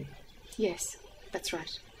completely. Yes, that's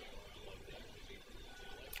right.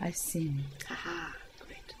 I see. Haha,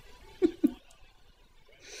 great.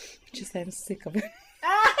 Just I'm sick of it.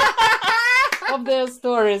 of their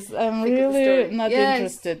stories. I'm really not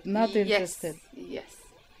interested. Not interested. Yes.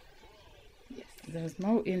 There's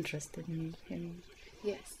no interest in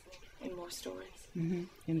Yes, in more stories.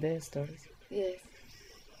 In their stories. Yes.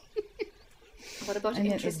 What about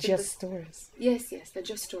interest? It's just stories. Yes, they're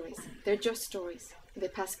just stories. They're just stories. They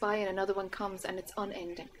pass by and another one comes and it's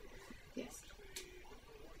unending. Yes.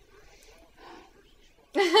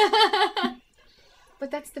 But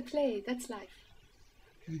that's the play. That's life.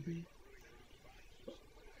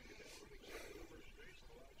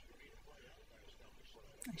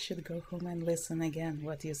 I should go home and listen again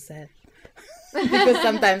what you said. Because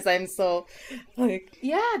sometimes I'm so like...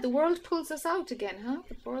 Yeah, the world pulls us out again, huh?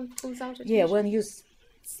 The world pulls out attention. Yeah, when you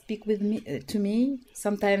speak with me, to me,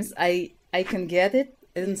 sometimes I can get it,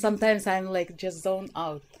 and sometimes I'm like just zone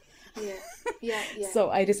out. Yeah. So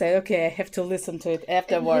I decide, okay, I have to listen to it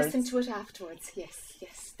afterwards. And listen to it afterwards, yes.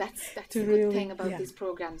 That's the good thing about these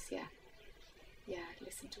programs, yeah. Yeah,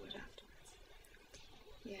 listen to it afterwards.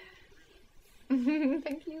 Yeah.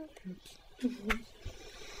 Thank you.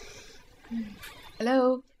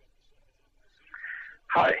 Hello.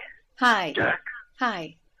 Hi. Jack.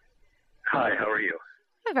 Hi. Hi, how are you?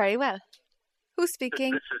 I'm very well. Who's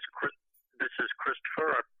speaking? This is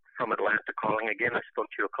Christopher from Atlanta calling again. I spoke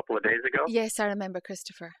to you a couple of days ago. Yes, I remember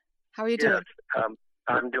Christopher. How are you doing? Yes,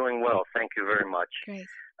 I'm doing well. Thank you very much. Great.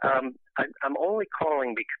 I'm only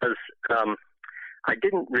calling because I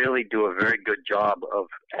didn't really do a very good job of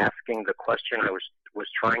asking the question I was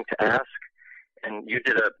trying to ask, and you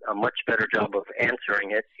did a much better job of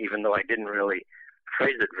answering it, even though I didn't really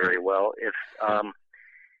phrase it very well. If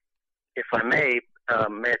I may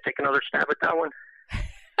I take another stab at that one?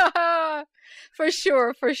 For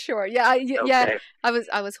sure. Yeah, okay. yeah. I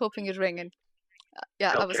was hoping you'd ring in.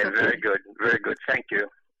 Yeah, okay, I was hoping. Very good. Thank you.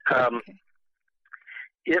 Okay.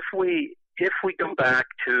 If we go back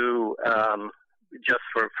to just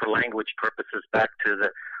for language purposes, back to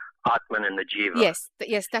the Atman and the Jiva.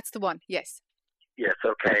 Yes, that's the one. Yes. Yes.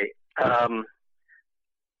 Okay.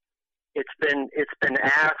 It's been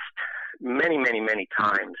asked many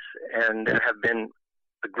times, and there have been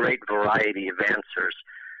a great variety of answers.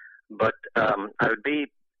 But I would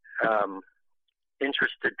be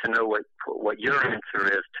interested to know what your answer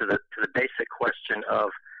is to the basic question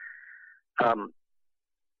of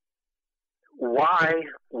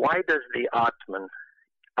why does the Atman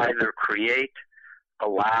either create,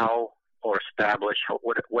 allow, or establish,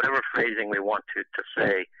 whatever phrasing we want to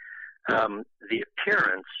say, the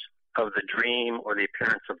appearance of the dream or the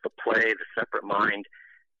appearance of the play, the separate mind,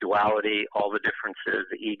 duality, all the differences,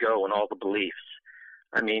 the ego, and all the beliefs.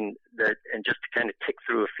 I mean, and just to kind of tick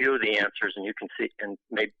through a few of the answers, and you can see, and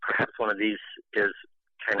maybe perhaps one of these is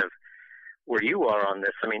kind of where you are on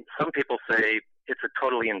this. I mean, some people say it's a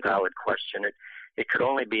totally invalid question. It could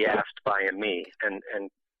only be asked by a me, and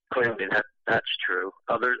clearly that's true.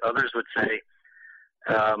 Others would say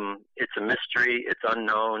it's a mystery, it's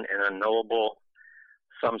unknown and unknowable.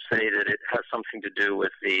 Some say that it has something to do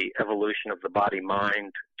with the evolution of the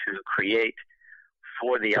body-mind to create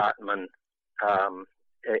for the Atman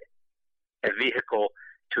a vehicle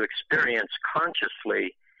to experience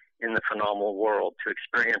consciously in the phenomenal world, to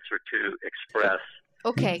experience or to express.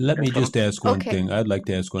 Okay. Let me just ask one thing. I'd like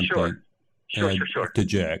to ask one thing. Sure. To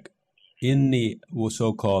Jack. In the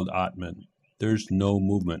so-called Atman, there's no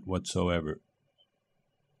movement whatsoever.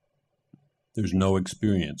 There's no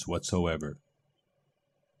experience whatsoever.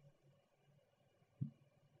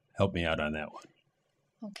 Help me out on that one.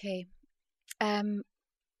 Okay.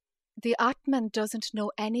 The Atman doesn't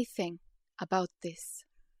know anything about this,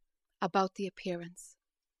 about the appearance.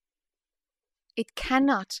 It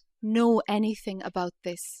cannot know anything about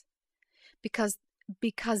this because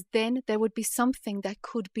then there would be something that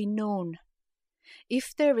could be known.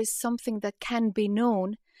 If there is something that can be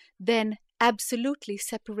known, then absolutely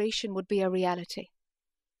separation would be a reality.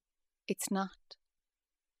 It's not.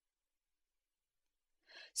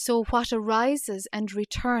 So what arises and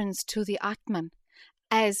returns to the Atman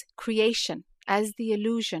as creation, as the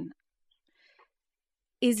illusion,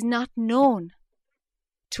 is not known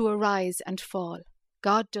to arise and fall.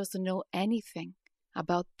 God doesn't know anything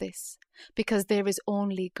about this because there is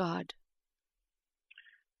only God.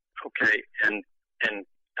 Okay, and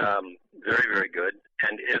very good.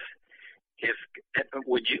 And if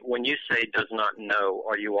when you say does not know,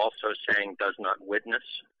 are you also saying does not witness?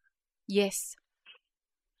 Yes.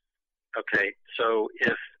 Okay, so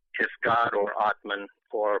if God or Atman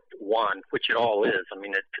or one, which it all is, I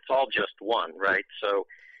mean, it's all just one, right? So,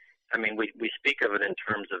 I mean, we speak of it in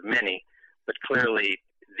terms of many, but clearly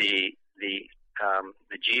the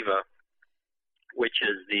jiva, which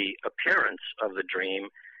is the appearance of the dream,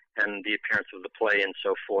 and the appearance of the play and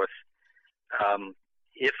so forth.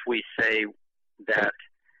 If we say that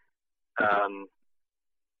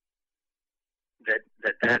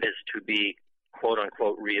that is to be quote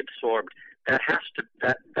unquote reabsorbed, that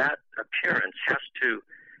appearance has to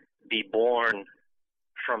be born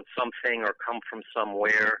from something or come from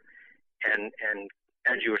somewhere, and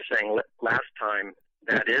as you were saying last time,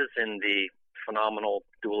 that is in the phenomenal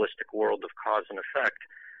dualistic world of cause and effect.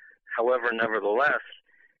 However, nevertheless,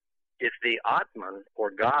 if the Atman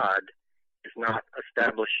or God is not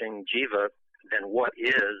establishing jiva, then what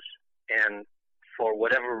is? And for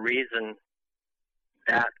whatever reason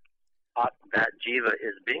that jiva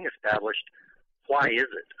is being established, why is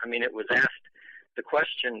it? I mean, it was asked, the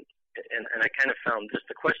question, and I kind of found this,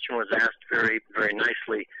 the question was asked very, very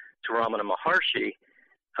nicely to Ramana Maharshi.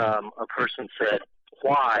 A person said,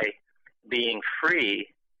 why, being free,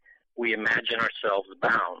 we imagine ourselves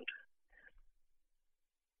bound?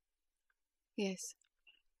 Yes.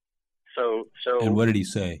 So. And what did he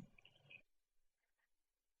say?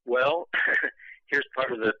 Well, here's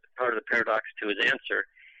part of the paradox to his answer.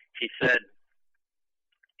 He said,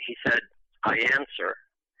 I answer,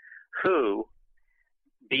 who,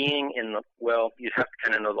 being in the, well, you'd have to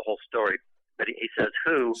kind of know the whole story, but he says,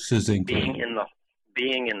 who, being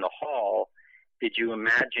in the hall, did you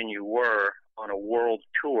imagine you were on a world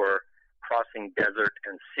tour crossing desert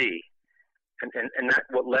and sea? And that,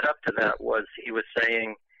 what led up to that was he was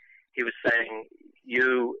saying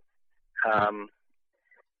you,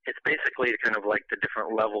 it's basically kind of like the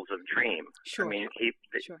different levels of dream. Sure. I mean,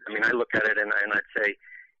 Sure. I mean, I look at it and I'd say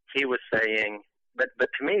he was saying, but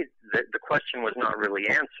to me, the question was not really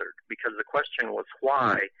answered, because the question was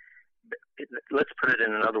why. Let's put it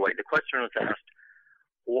in another way. The question was asked,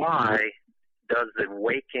 why does the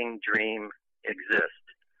waking dream exist?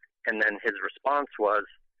 And then his response was,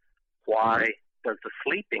 why does the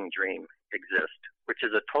sleeping dream exist? Which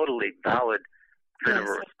is a totally valid kind of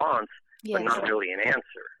a response, but not really an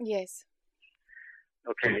answer. Yes.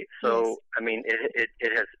 Okay, so yes. I mean, it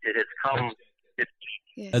has come.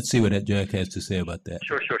 Yes. Let's see what Jack has to say about that.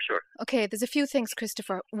 Sure. Okay, there's a few things,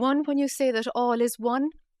 Christopher. One, when you say that all is one,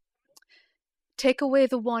 take away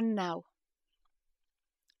the one now.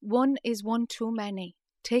 One is one too many.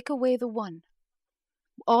 Take away the one.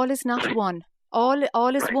 All is not one. All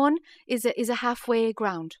is one is a halfway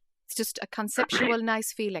ground. It's just a conceptual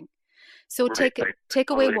nice feeling. So take away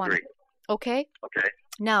totally one. Agree. Okay? Okay.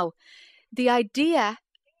 Now, the idea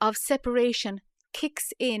of separation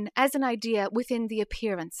kicks in as an idea within the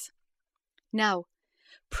appearance. Now,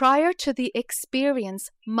 prior to the experience,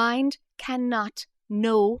 mind cannot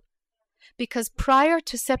know, because prior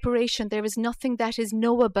to separation there is nothing that is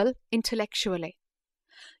knowable intellectually.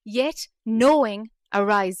 Yet knowing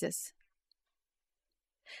arises.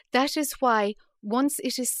 That is why once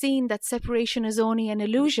it is seen that separation is only an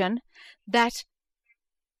illusion, that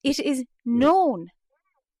it is known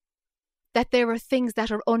that there are things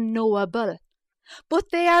that are unknowable. But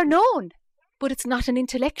they are known, but it's not an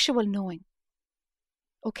intellectual knowing.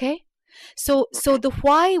 Okay? So the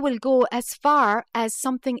why will go as far as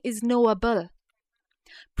something is knowable.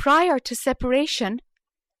 Prior to separation,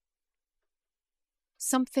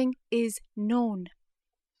 something is known,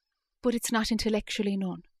 but it's not intellectually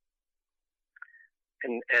known.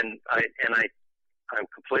 And I'm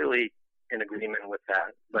completely in agreement with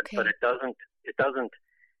that. But Okay. but it doesn't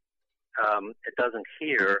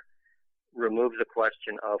here remove the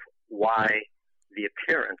question of why the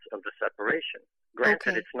appearance of the separation. Granted,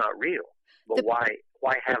 Okay. it's not real, but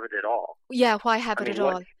why have it at all? Yeah, why have it at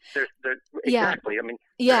all? Exactly. I mean,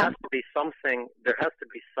 Yeah. there has to be something. There has to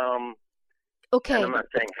be some. Okay. And I'm not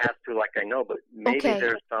saying has to, like I know, but maybe Okay.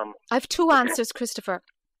 there's some. I have two answers, Christopher.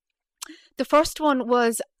 The first one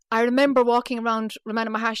was, I remember walking around Ramana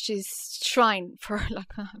Maharshi's shrine for,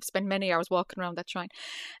 like, I've spent many hours walking around that shrine,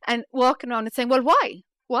 and walking around and saying, well, why?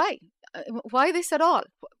 Why this at all?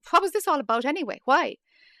 What was this all about anyway? Why?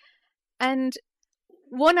 And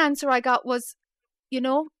one answer I got was,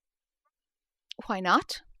 why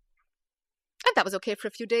not? And that was okay for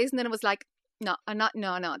a few days, and then it was like, no,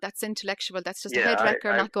 that's intellectual. That's just a head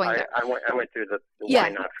wrecker, not going there. I went through the why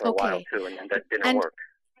not for a while too, and that didn't work.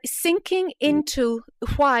 Sinking into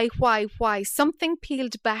why, something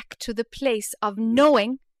peeled back to the place of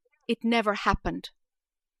knowing it never happened.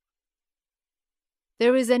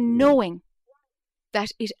 There is a knowing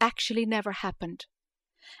that it actually never happened.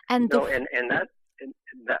 And that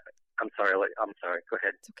I'm sorry. Go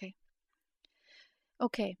ahead. It's okay.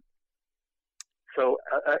 Okay. So,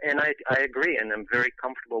 and I agree, and I'm very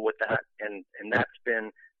comfortable with that, and that's been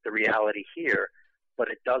the reality here. But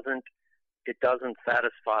it doesn't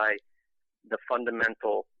satisfy the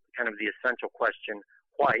fundamental kind of the essential question,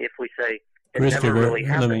 why? If we say it Christopher, never really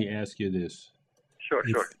happened. let me ask you this. Sure.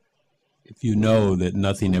 If you know that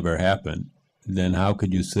nothing ever happened, then how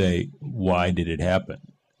could you say, why did it happen?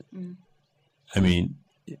 I mean,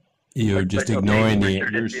 you're ignoring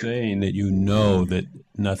Richard, you're saying that you know that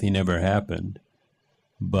nothing ever happened,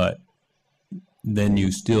 but then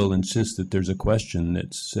you still insist that there's a question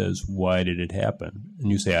that says, why did it happen?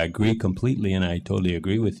 And you say, I agree completely, and I totally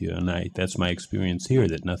agree with you, and that's my experience here,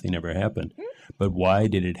 that nothing ever happened. But why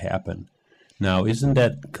did it happen? Now, isn't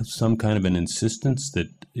that some kind of an insistence that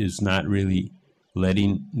is not really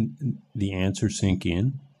letting the answer sink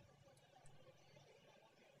in?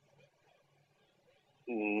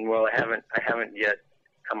 Well, I haven't yet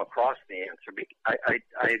come across the answer.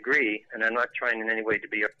 I agree, and I'm not trying in any way to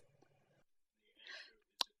be.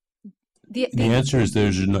 The answer is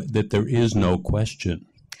that there is no question.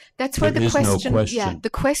 That's where the question, no question. Yeah, the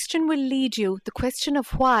question will lead you. The question of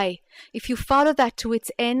why, if you follow that to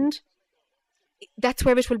its end, that's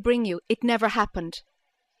where it will bring you. It never happened.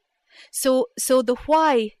 So the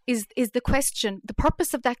why is the question. The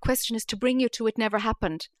purpose of that question is to bring you to it never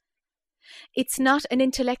happened. It's not an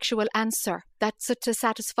intellectual answer that's to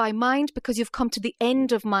satisfy mind, because you've come to the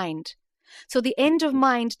end of mind. So the end of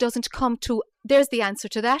mind doesn't come to, there's the answer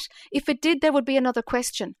to that. If it did, there would be another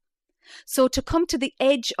question. So to come to the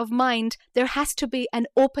edge of mind, there has to be an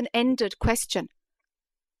open-ended question.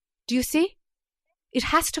 Do you see? It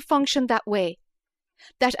has to function that way.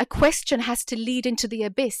 That a question has to lead into the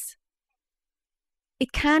abyss.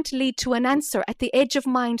 It can't lead to an answer. At the edge of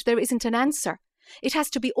mind, there isn't an answer. It has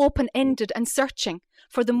to be open-ended and searching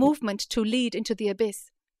for the movement to lead into the abyss.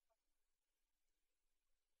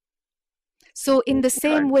 So in the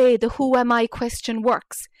same way the who am I question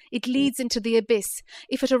works, it leads into the abyss.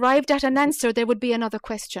 If it arrived at an answer, there would be another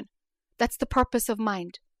question. That's the purpose of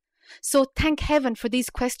mind. So thank heaven for these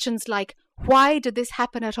questions like, why did this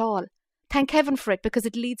happen at all? Thank heaven for it, because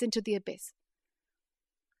it leads into the abyss.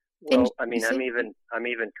 Well, I'm even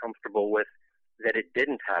comfortable with that it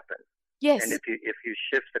didn't happen. Yes. And if you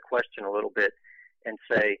shift the question a little bit and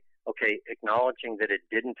say, okay, acknowledging that it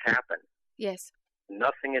didn't happen. Yes.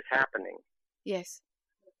 Nothing is happening. Yes.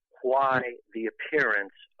 Why the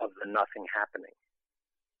appearance of the nothing happening?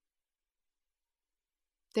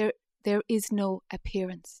 There is no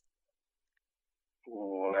appearance.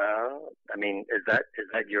 Well, I mean, is that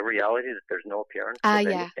your reality, that there's no appearance of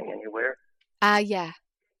anything anywhere? Yeah.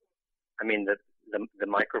 I mean, the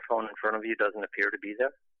microphone in front of you doesn't appear to be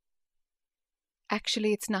there?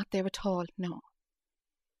 Actually, it's not there at all, no.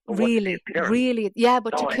 Well, really, yeah,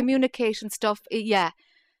 but to communication stuff, yeah.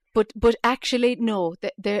 But actually, no,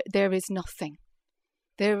 there is nothing.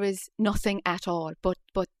 There is nothing at all.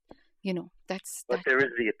 But you know, that's. But there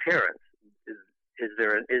is the appearance. Is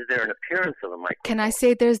there an appearance of a microphone? Can I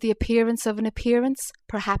say there's the appearance of an appearance?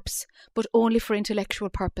 Perhaps, but only for intellectual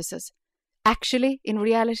purposes. Actually, in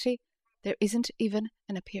reality, there isn't even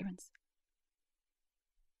an appearance.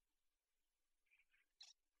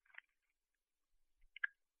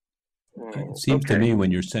 It seems to me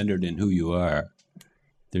when you're centered in who you are,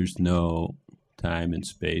 there's no time and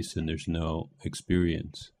space, and there's no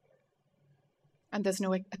experience. And there's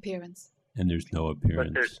no appearance. And there's no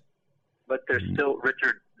appearance. But there's still,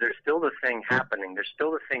 Richard, there's still the thing happening. There's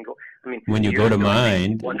still the thing. I mean, when you go to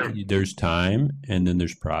mind, there's time, and then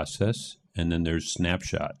there's process, and then there's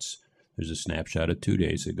snapshots. There's a snapshot of 2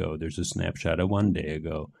 days ago. There's a snapshot of 1 day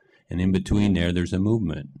ago. And in between there's a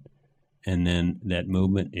movement. And then that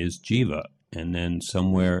movement is Jiva. And then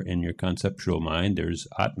somewhere in your conceptual mind, there's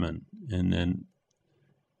Atman. And then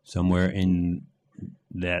somewhere in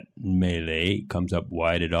that melee comes up,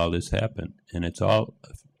 why did all this happen? And it's all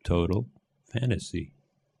total fantasy.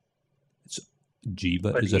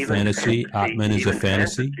 Jiva is a fantasy. Atman is a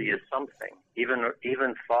fantasy. Fantasy is something.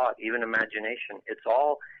 Even thought, even imagination. It's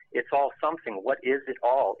all something. What is it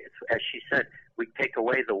all? It's, as she said, we take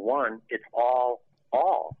away the one. It's all.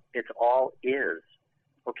 It's all is.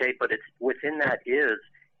 Okay, but it's within that is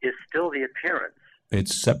still the appearance.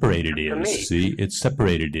 It's separated is. See, it's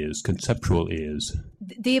separated is. Conceptual is.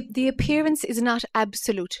 The appearance is not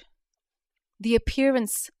absolute. The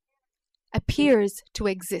appearance appears to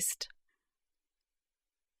exist.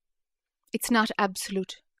 It's not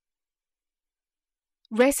absolute.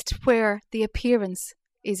 Rest where the appearance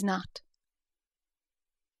is not.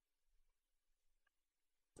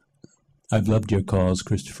 I've loved your calls,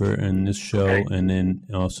 Christopher, in this show, and then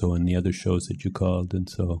also in the other shows that you called. And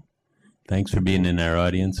so thanks for being in our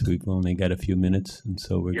audience. We've only got a few minutes, and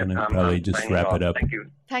so we're going to probably just wrap it up. Thank you.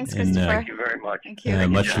 Thanks, Christopher. Thank you very much. Thank you.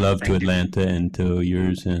 Much love to Atlanta and to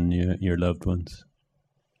yours and your loved ones.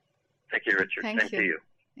 Thank you, Richard. Thank Same to you.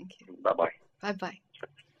 Thank you. Bye-bye. Bye-bye.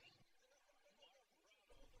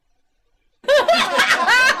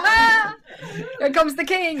 Here comes the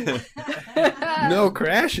king. No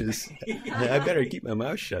crashes. I better keep my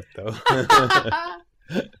mouth shut, though. Oh,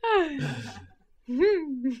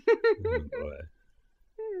 boy.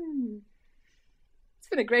 It's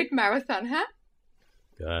been a great marathon, huh?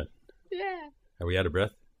 God. Yeah. Are we out of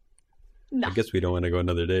breath? No. I guess we don't want to go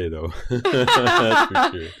another day, though. That's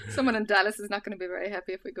for sure. Someone in Dallas is not going to be very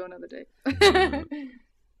happy if we go another day.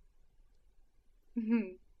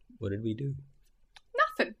 What did we do?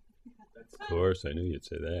 Nothing. Of course, I knew you'd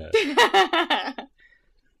say that.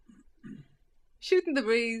 Shooting the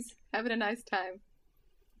breeze, having a nice time,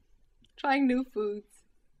 trying new foods,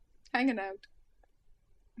 hanging out,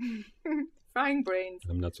 frying brains.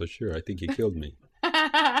 I'm not so sure. I think you killed me.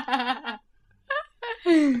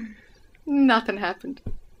 Nothing happened.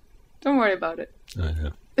 Don't worry about it.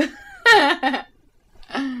 I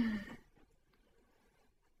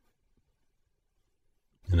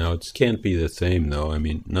know. It can't be the same, though. I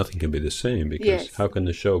mean, nothing can be the same, because how can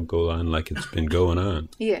the show go on like it's been going on?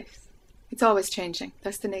 Yes. It's always changing.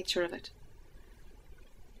 That's the nature of it.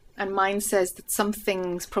 And mine says that some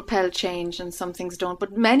things propel change and some things don't,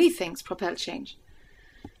 but many things propel change.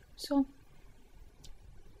 So,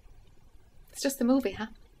 it's just the movie, huh?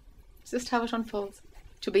 It's just how it unfolds.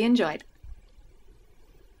 To be enjoyed.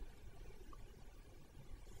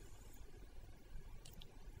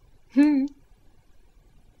 You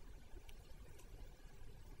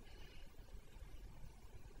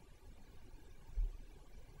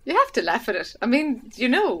have to laugh at it. I mean,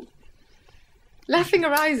 laughing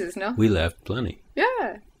arises, no? We laughed plenty.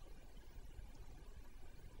 Yeah.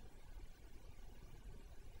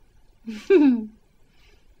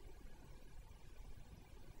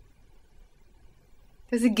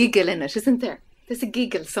 There's a giggle in it, isn't there? There's a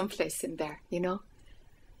giggle someplace in there,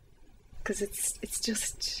 Because it's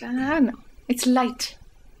just, I don't know. It's light.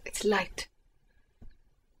 It's light.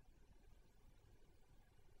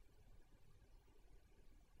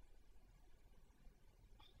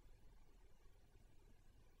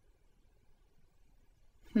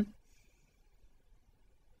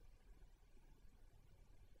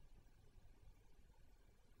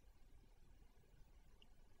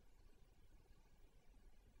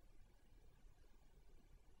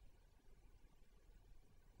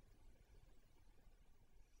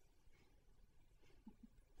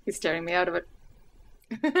 He's staring me out of it.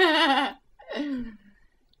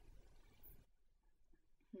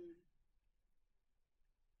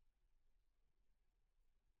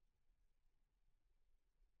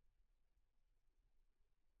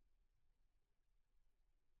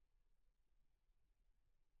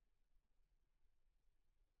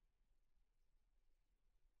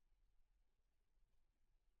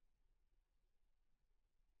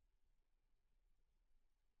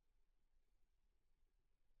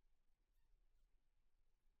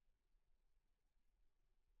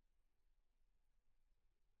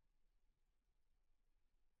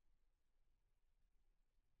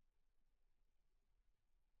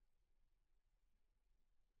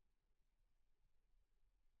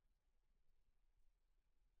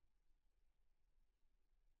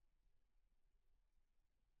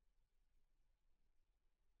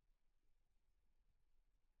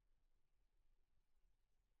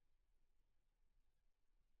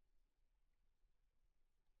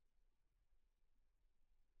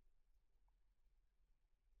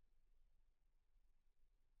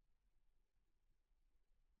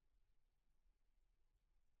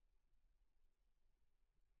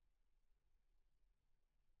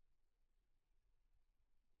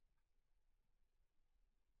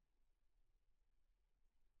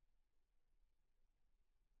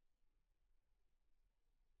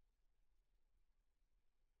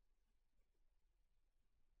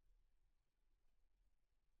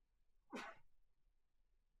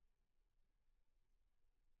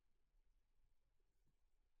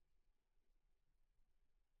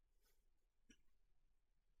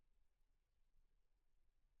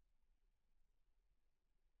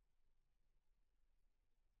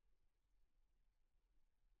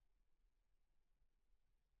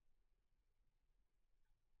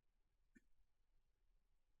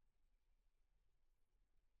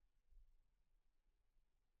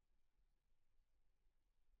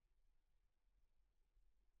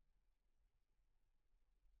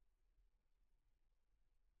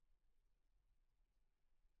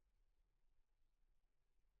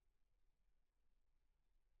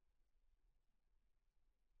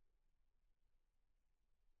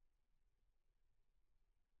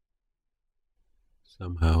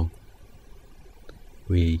 Somehow,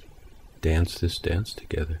 we dance this dance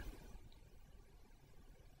together.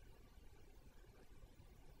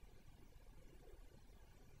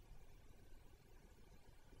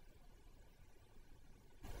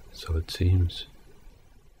 So it seems.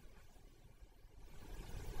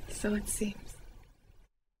 So it seems.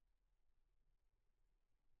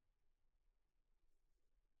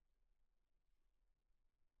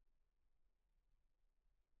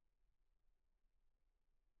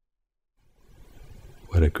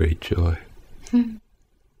 What a great joy.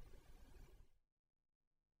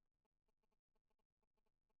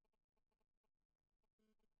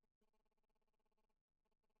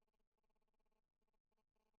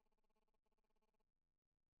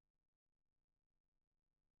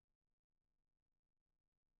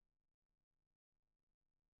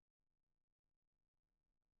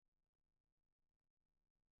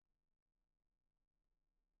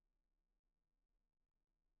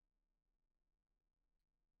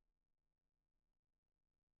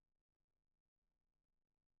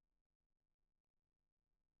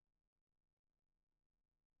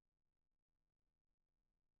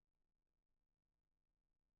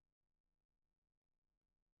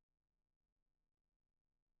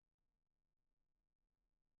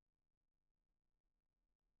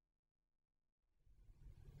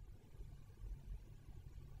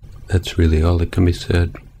 That's really all that can be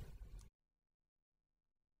said.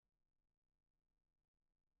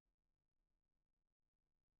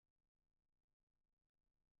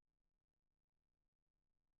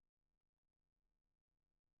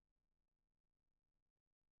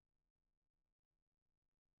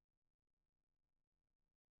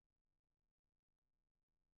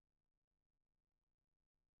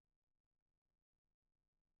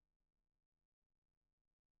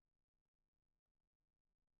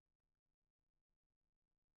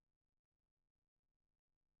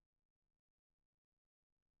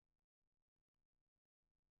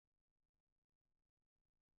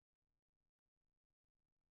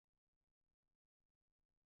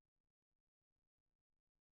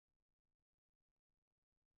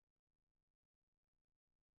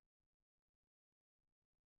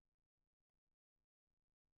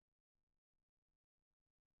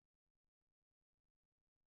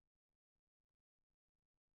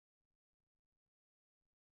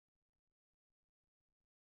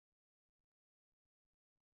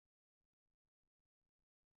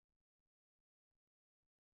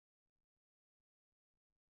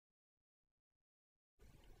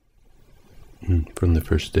 From the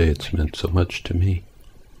first day, it's meant so much to me.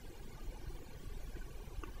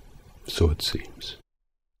 So it seems.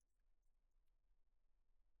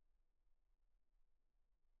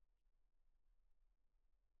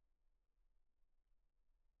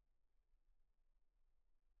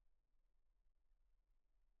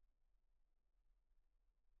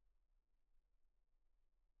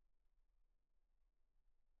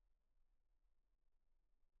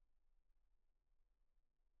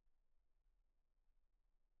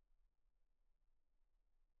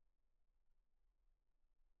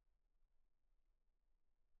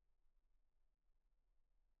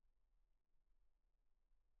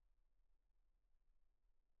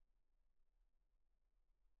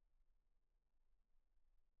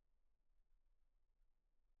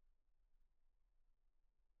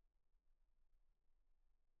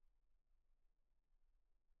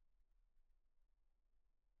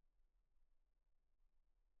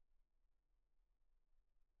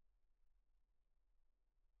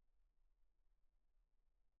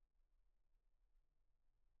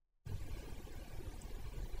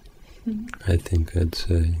 I think I'd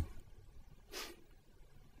say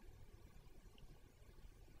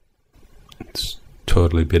it's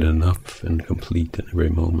totally been enough and complete in every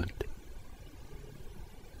moment.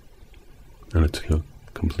 And it's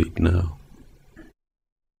complete now.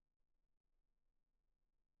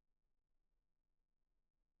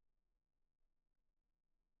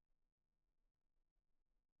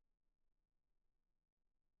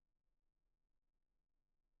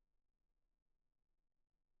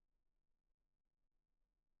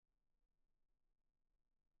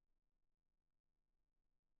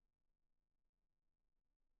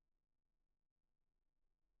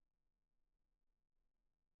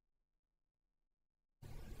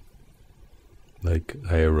 Like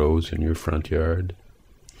I arose in your front yard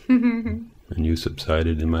and you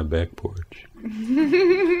subsided in my back porch.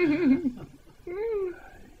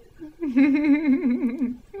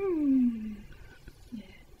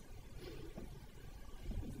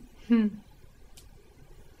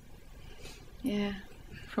 Yeah,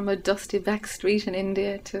 from a dusty back street in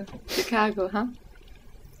India to Chicago, huh?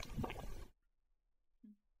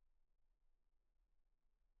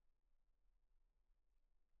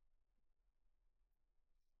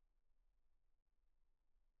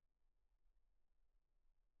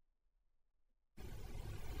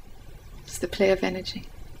 It's the play of energy.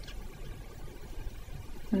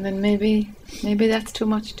 And then maybe that's too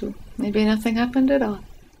much too. Maybe nothing happened at all.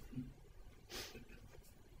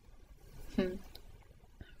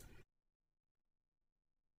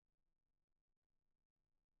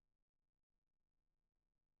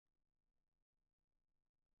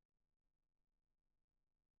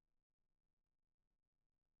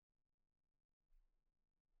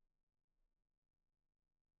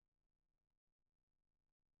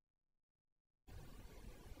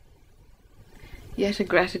 Yet a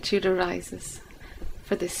gratitude arises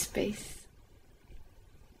for this space.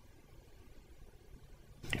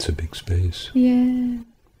 It's a big space. Yeah.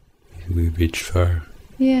 We reached far.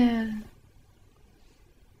 Yeah.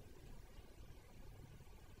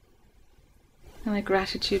 And a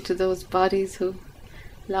gratitude to those bodies who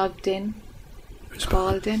logged in,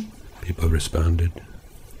 called in. People responded.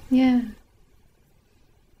 Yeah.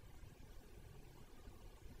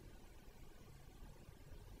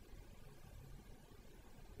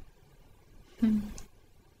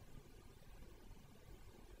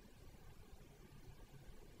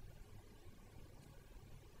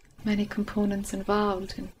 Many components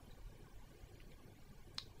involved in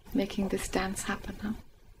making this dance happen, huh?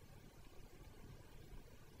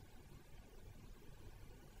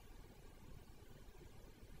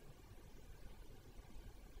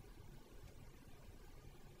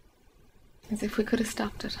 As if we could have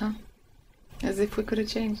stopped it, huh? As if we could have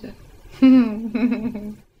changed it.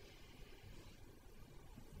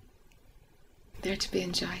 They're to be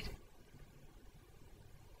enjoyed.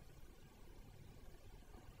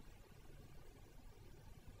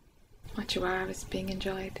 What you are is being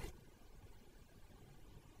enjoyed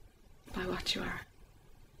by what you are.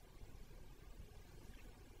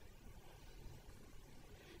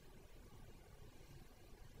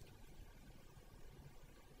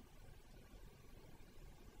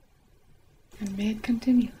 And may it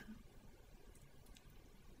continue.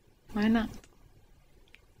 Why not?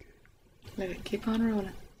 Let it keep on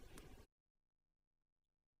rolling.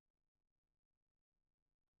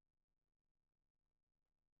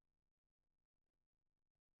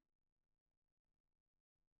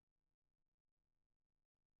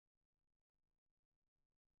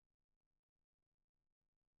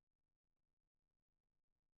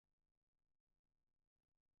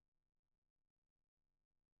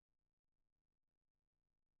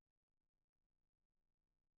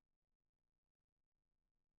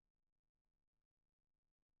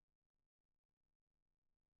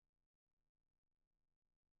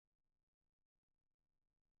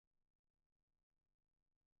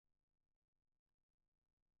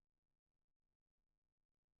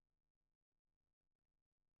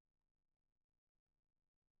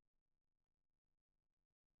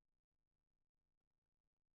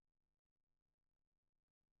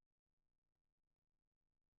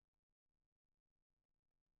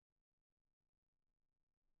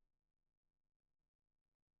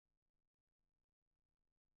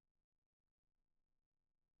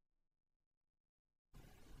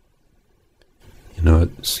 You know,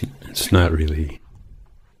 it's not really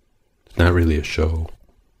a show.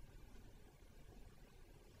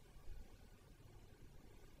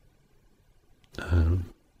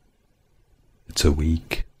 It's a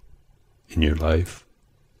week in your life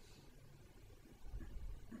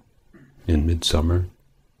in midsummer.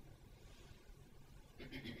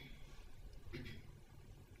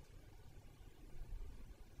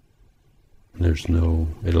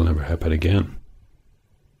 It'll never happen again.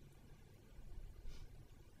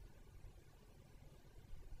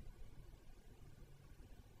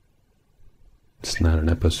 It's not an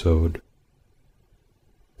episode.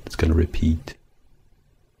 It's going to repeat.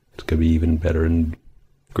 It's going to be even better and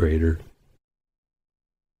greater.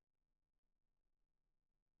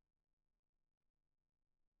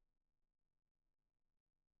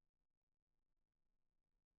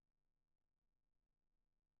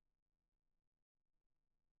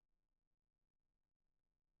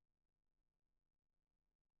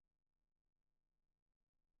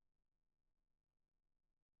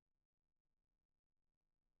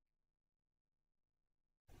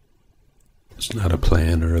 It's not a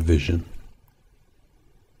plan or a vision.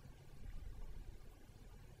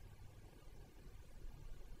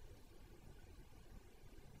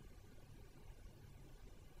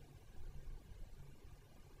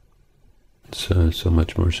 It's so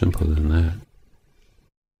much more simple than that.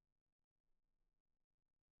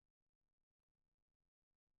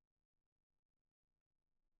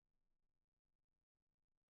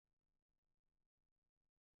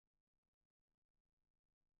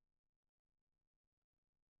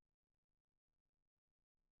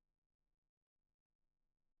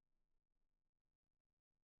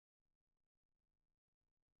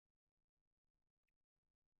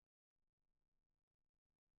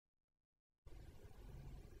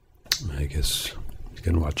 I guess you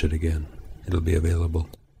can watch it again. It'll be available.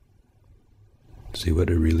 See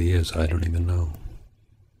what it really is. I don't even know.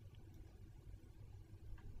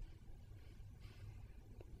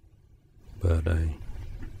 But I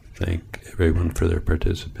thank everyone for their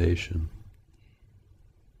participation,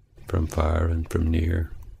 from far and from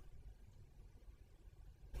near.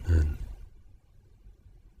 And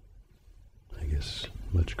I guess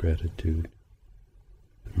much gratitude,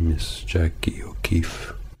 Miss Jackie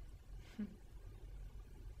O'Keefe.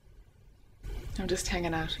 I'm just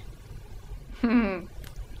hanging out. Yeah.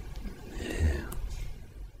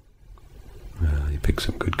 Well, you picked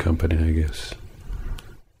some good company, I guess.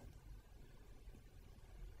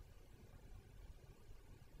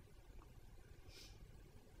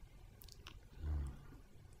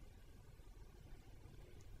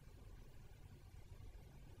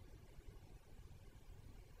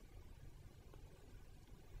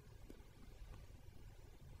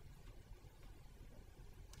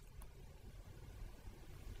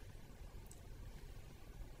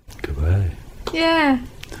 Goodbye. Yeah.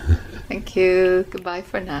 Thank you. Goodbye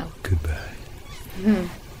for now. Goodbye. Thank you.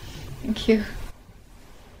 Thank you.